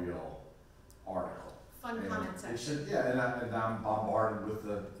WRBL article. Fun comment section. And I'm bombarded with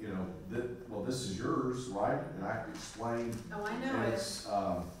this is yours, right? And I have to explain. Oh, I know And it. it's,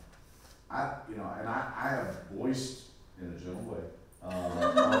 I have voiced in a gentle way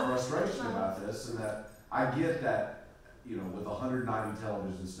my frustration about this, and that I get that, with 190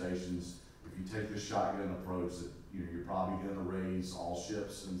 television stations, if you take the shotgun approach, that you're probably going to raise all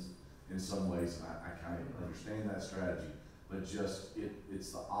ships in some ways, and I kind of understand that strategy. but just,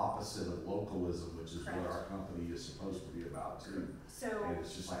 it's the opposite of localism, which is Correct. what our company is supposed to be about too. So, And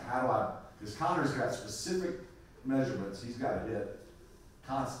it's just like, how do I, because Connor's got specific measurements he's gotta hit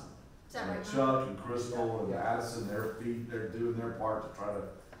constantly. is that And right? Chuck and Crystal and Addison, they're doing their part to try to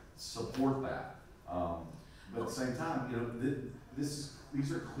support that. But at the same time, you know,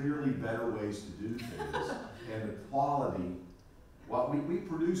 these are clearly better ways to do things. And the quality, we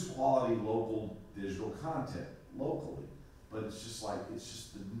produce quality local digital content locally, but it's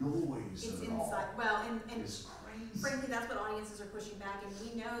just the noise It's of it all. inside, well, and It's crazy. frankly, that's what audiences are pushing back, and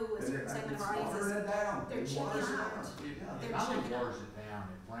we know a certain segment of our It's audiences, watering it down. they're It checking waters it out. down. It They're not only checking out. waters it down,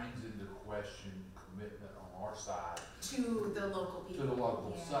 it brings into question commitment on our side to the local to people. the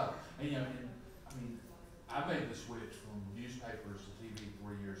local Yeah. stuff. And you know, I mean, I made the switch from newspapers to TV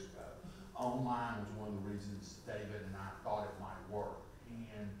 3 years ago. Online was one of the reasons David and I thought it might work.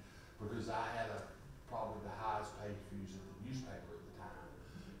 And because I had probably the highest paid views of the newspaper at the time.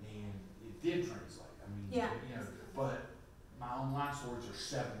 And it did translate. I mean, Yeah. you know, but my online stories are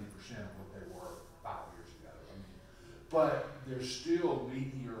 70% of what they were 5 years ago. I mean, but they're still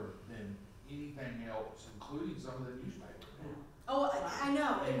meatier than anything else, including some of the newspapers now. Oh, I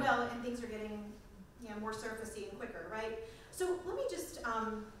know, And- well, and things are getting, more surfacey and quicker, right? So let me just,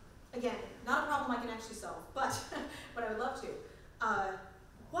 again, not a problem I can actually solve, but, but I would love to.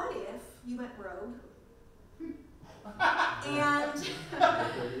 What if you went rogue? And,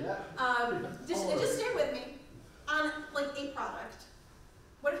 just stay with me, on like a product.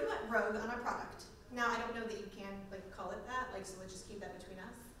 What if you went rogue on a product? Now, I don't know that you can like call it that, like, so let's just keep that between us.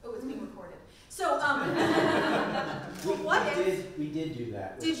 Oh, it's being recorded. So, what if, We did do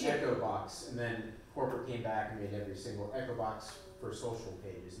that Did with you? Echo Box, and then corporate came back and made every single Echo Box for social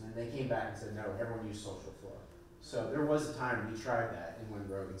pages, and then they came back and said, no, everyone use Social Flow. So there was a time we tried that and went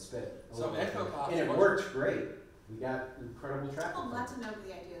rogue and spit. a So little bit. Echo Box And it was- worked great. We got incredible traffic. I'm from glad it. to know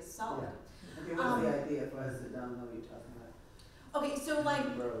the idea is solid. Okay, what's the idea for us that don't know what you're talking about? Okay, so like,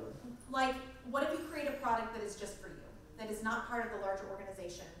 Road. what if you create a product that is just for you, that is not part of the larger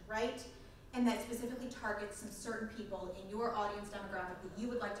organization, right? And that specifically targets some certain people in your audience demographic that you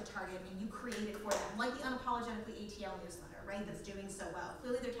would like to target, and you create it for them, like the Unapologetically ATL newsletter, right? That's doing so well.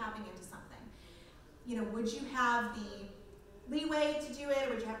 Clearly, they're tapping into something. Would you have the leeway to do it,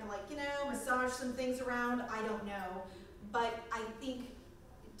 or would you have to massage some things around? I don't know, but I think,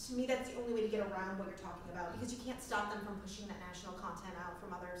 to me, that's the only way to get around what you're talking about, because you can't stop them from pushing that national content out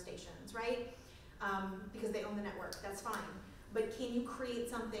from other stations, right? Because they own the network, that's fine. But can you create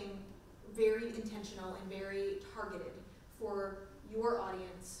something very intentional and very targeted for your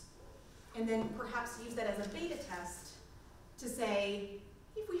audience, and then perhaps use that as a beta test to say,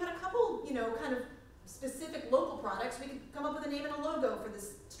 if we had a couple, kind of specific local products, we could come up with a name and a logo for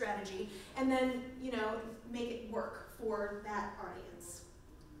this strategy, and then, make it work for that audience.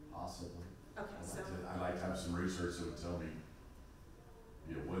 Possibly. Okay, so. I'd like to have some research that would tell me,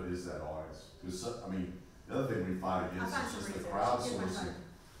 what is that audience? Because, the other thing we fight I'll against find is some just the research. crowdsourcing.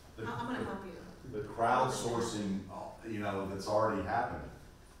 Give my time. I'm gonna help you. The crowdsourcing, that's already happening.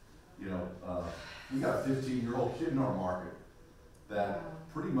 We got a 15-year-old kid in our market that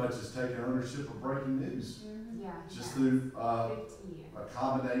pretty much has taken ownership of breaking news. Yeah. Just through 15. a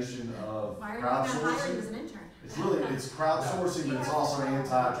combination of Why are you not hiring crowdsourcing. as an intern? It's crowdsourcing, but it's also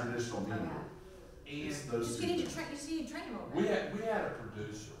anti-traditional media. And It's those Just two need to things. train, you just need to train him over we it. had a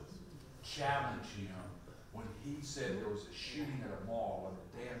producer challenge him when he said there was a shooting at a mall and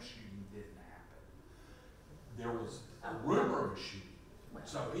the damn shooting didn't happen. There was a rumor of a shooting.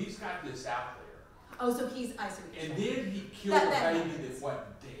 So he's got this out there. Oh, so he's, I see what you're And saying. then he killed That a baby happens. that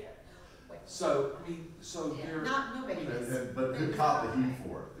wasn't dead. Wait. So, Yeah, there. no babies. But who caught the heat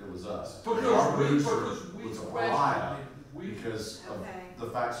for it? It was us. Our Because producer we was a questioned riot it. because of Okay. the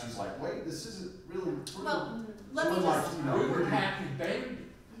fact she's like, wait, this isn't really true. Well, let me Someone just, like, We were happy baby.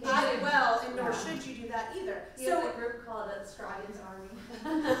 and nor should you do that either. He has So, a group called the Strongest Army.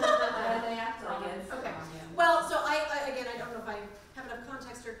 And they act like it. okay. Well, so I don't know if I have enough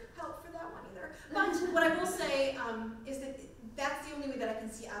context or help for that one either. But what I will say, is that that's the only way that I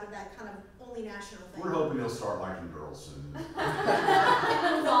can see out of that kind of only national thing. We're hoping he'll start liking girls soon. Move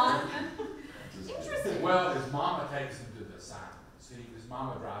on. Just- Interesting. Well, his mama takes him to the assignment. See, his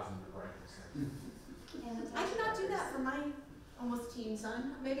mama drives him to breakfast. I cannot do that for my almost teen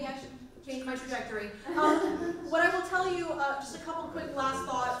son. Maybe I should change my trajectory. What I will tell you, just a couple quick last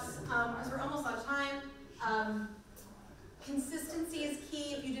thoughts, because we're almost out of time. Consistency is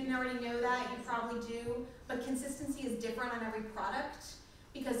key. If you didn't already know that, you probably do. But consistency is different on every product.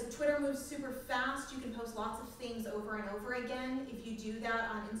 because Twitter moves super fast. You can post lots of things over and over again. If you do that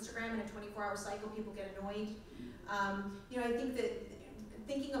on Instagram in a 24-hour cycle, people get annoyed. You know, I think that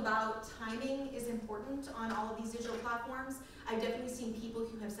thinking about timing is important on all of these digital platforms. I've definitely seen people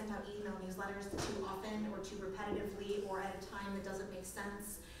who have sent out email newsletters too often or too repetitively or at a time that doesn't make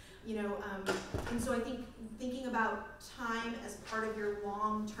sense. You know, and so I think thinking about time as part of your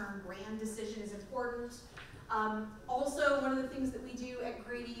long-term brand decision is important. Also, one of the things that we do at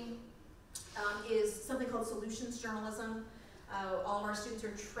Grady is something called solutions journalism. All of our students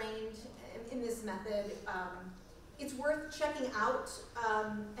are trained in this method. It's worth checking out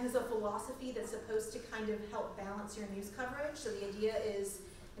as a philosophy that's supposed to kind of help balance your news coverage. So the idea is,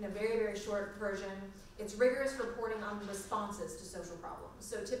 in a very, very short version, it's rigorous reporting on responses to social problems.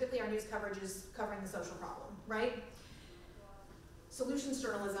 So typically our news coverage is covering the social problem, right? Solutions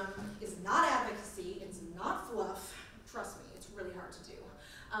journalism is not advocacy, it's not fluff. Trust me, it's really hard to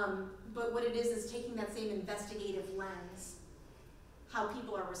do. But what it is taking that same investigative lens, how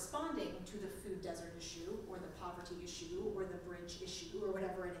people are responding to the food desert issue, or the poverty issue, or the bridge issue, or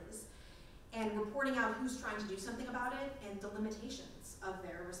whatever it is, and reporting out who's trying to do something about it and the limitations of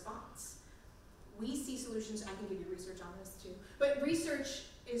their response. We see solutions, I can give you research on this too, but research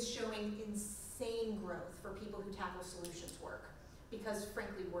is showing insane growth for people who tackle solutions work, because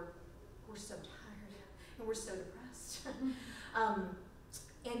frankly, we're so tired and we're so depressed.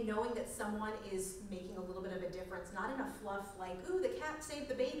 And knowing that someone is making a little bit of a difference, not in a fluff like, ooh, the cat saved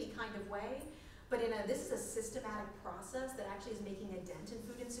the baby kind of way, but in a, this is a systematic process that actually is making a dent in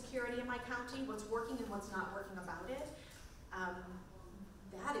food insecurity in my county, what's working and what's not working about it.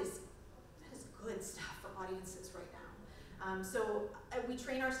 That is good stuff for audiences right now. So we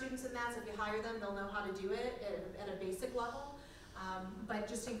train our students in that, so if you hire them, they'll know how to do it at a basic level. But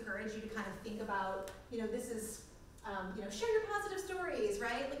just encourage you to kind of think about, you know, this is, you know, share your positive stories,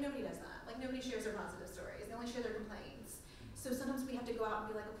 right? Like nobody does that. Like nobody shares their positive stories. They only share their complaints. So sometimes we have to go out and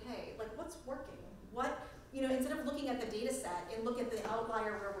be like, okay, like what's working? What, you know, instead of looking at the data set and look at the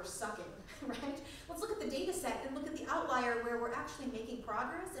outlier where we're sucking, right? Let's look at the data set and look at the outlier where we're actually making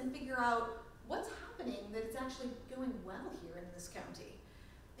progress and figure out what's happening that it's actually going well here in this county,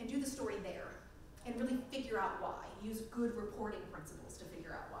 and do the story there and really figure out why. Use good reporting principles to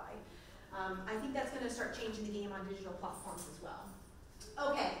figure out why. I think that's going to start changing the game on digital platforms as well.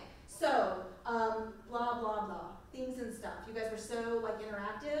 Okay, so blah, blah, blah, things and stuff. You guys were so like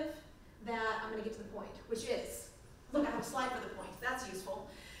interactive that I'm going to get to the point, which is, look, I have a slide for the point. That's useful.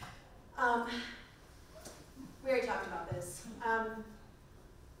 We already talked about this.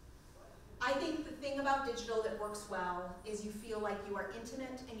 I think the thing about digital that works well is you feel like you are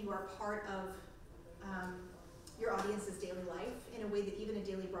intimate and you are part of your audience's daily life in a way that even a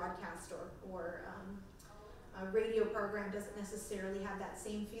daily broadcast or a radio program doesn't necessarily have that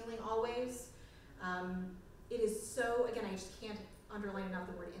same feeling always. It is so, again, I just can't underline enough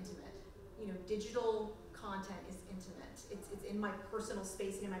the word intimate. You know, digital content is intimate. It's in my personal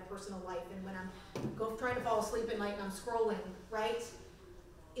space and in my personal life, and when I'm trying to fall asleep at night and I'm scrolling, right?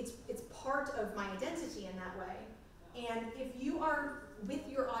 It's part of my identity in that way. And if you are with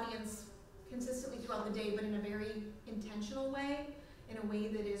your audience consistently throughout the day, but in a very intentional way, in a way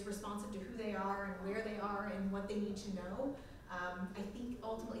that is responsive to who they are and where they are and what they need to know, I think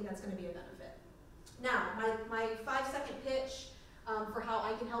ultimately that's going to be a benefit. Now, my 5-second pitch for how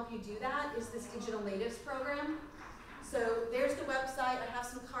I can help you do that is this Digital Natives program. So there's the website. I have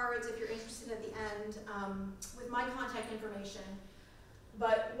some cards if you're interested at the end with my contact information.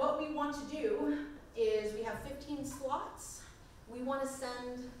 But what we want to do is we have 15 slots. We want to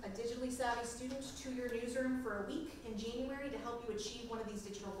send a digitally savvy student to your newsroom for a week in January to help you achieve one of these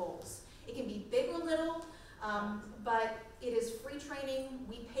digital goals. It can be big or little, but it is free training.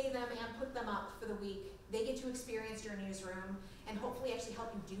 We pay them and put them up for the week. They get to experience your newsroom and hopefully actually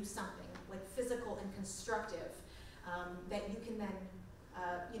help you do something like physical and constructive that you can then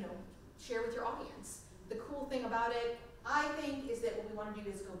you know, share with your audience. The cool thing about it, I think, is that what we want to do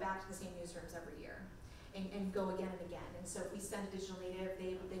is go back to the same newsrooms every year and go again and again. And so if we send a digital native,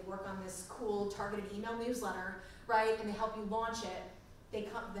 they work on this cool targeted email newsletter, right? And they help you launch it. They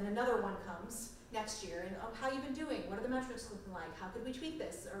come, then another one comes next year, and how you been doing? What are the metrics looking like? How could we tweak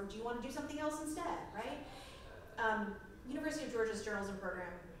this? Or do you want to do something else instead, right? University of Georgia's journalism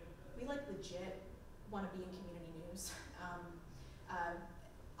program, we like legit want to be in community news.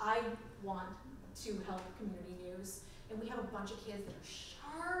 I want to help community news, and we have a bunch of kids that are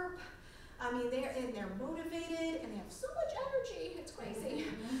sharp. I mean, they're motivated and they have so much energy. It's crazy.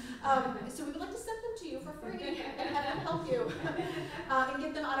 So we would like to send them to you for free and have them help you and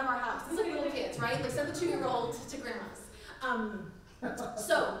get them out of our house. It's like little kids, right? Like send the 2-year-old to grandma's.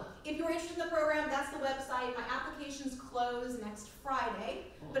 So, if you're interested in the program, that's the website. My applications close next Friday,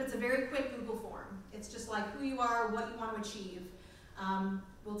 but it's a very quick Google form. It's just like who you are, what you want to achieve.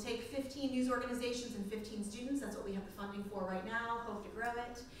 We'll take 15 news organizations and 15 students. That's what we have the funding for right now. Hope to grow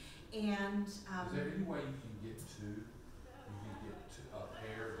it. And Is there any way you can get two? You can get a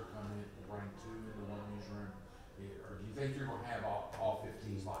pair to come in and bring two into one newsroom? Or do you think you're going to have all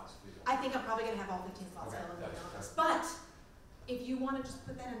 15 slots filled? I think I'm probably going to have all 15 slots filled, to be honest. But if you want to just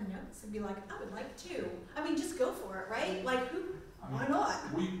put that in the notes and be like, I would like two. I mean, just go for it, right? Like, why not?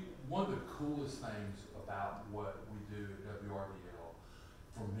 One of the coolest things about what we do at WRDL,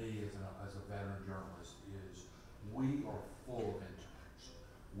 for me as a veteran journalist, is we are full of interns.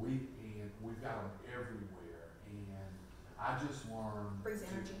 We've got them everywhere, and I just learned. Brings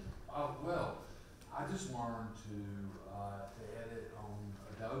energy. Oh well, I just learned to edit on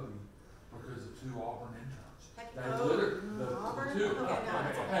Adobe because of two Auburn interns. They literally Auburn? the two. Okay, no,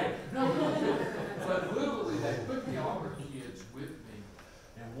 that's Hey, no, but literally they put the Auburn kids with me,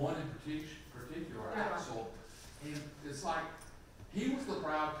 and one in particular, Axel, and it's like he was the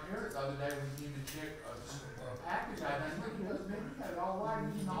proud parent the other day when he came to check a package I think he goes, man, you got it all right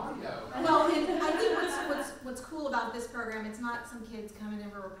in audio. Well, and I think what's cool about this program, it's not some kids coming in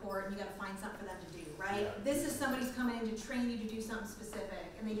for a report and you gotta find something for them to do, right? Yeah. This is somebody's coming in to train you to do something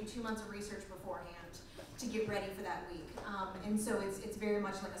specific, and they do 2 months of research beforehand to get ready for that week. And so it's very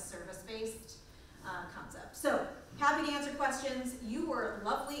much like a service-based concept. So, happy to answer questions. You were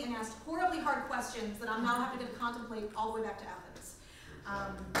lovely and asked horribly hard questions that I'm now having to contemplate all the way back to Athens.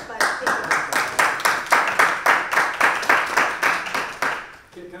 But thank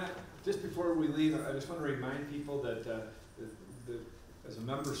you. Can I, just before we leave, I just want to remind people that as a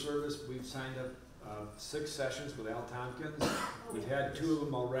member service, we've signed up 6 sessions with Al Tompkins. We've had 2 of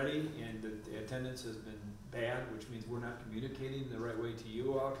them already, and the attendance has been bad, which means we're not communicating the right way to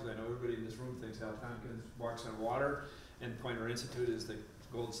you all, because I know everybody in this room thinks Al Tompkins walks on water, and Pointer Institute is the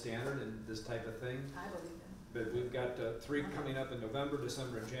gold standard in this type of thing. I believe it. But we've got 3 coming up in November,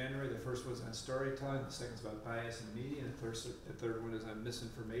 December, and January. The first one's on storytelling, the second's about bias in the media, and the third one is on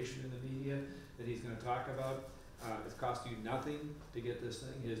misinformation in the media that he's going to talk about. It's costing you nothing to get this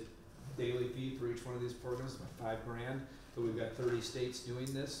thing. His daily fee for each one of these programs is about $5,000, but we've got 30 states doing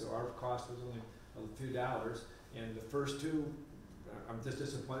this, so our cost was only a few dollars. And the first 2, I'm just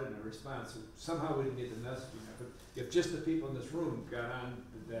disappointed in the response. Somehow we didn't get the messaging. But if just the people in this room got on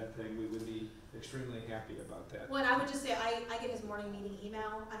that thing, we would be extremely happy about that. Well, and I would just say, I get his morning meeting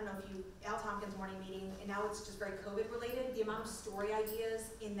email. I don't know if Al Tompkins' morning meeting, and now it's just very COVID related. The amount of story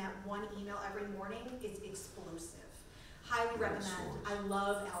ideas in that one email every morning is explosive. Highly recommend. I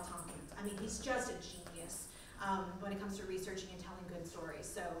love Al Tompkins. I mean, he's just a genius when it comes to researching and telling good stories.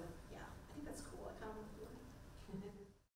 So, yeah, I think that's cool. I kind of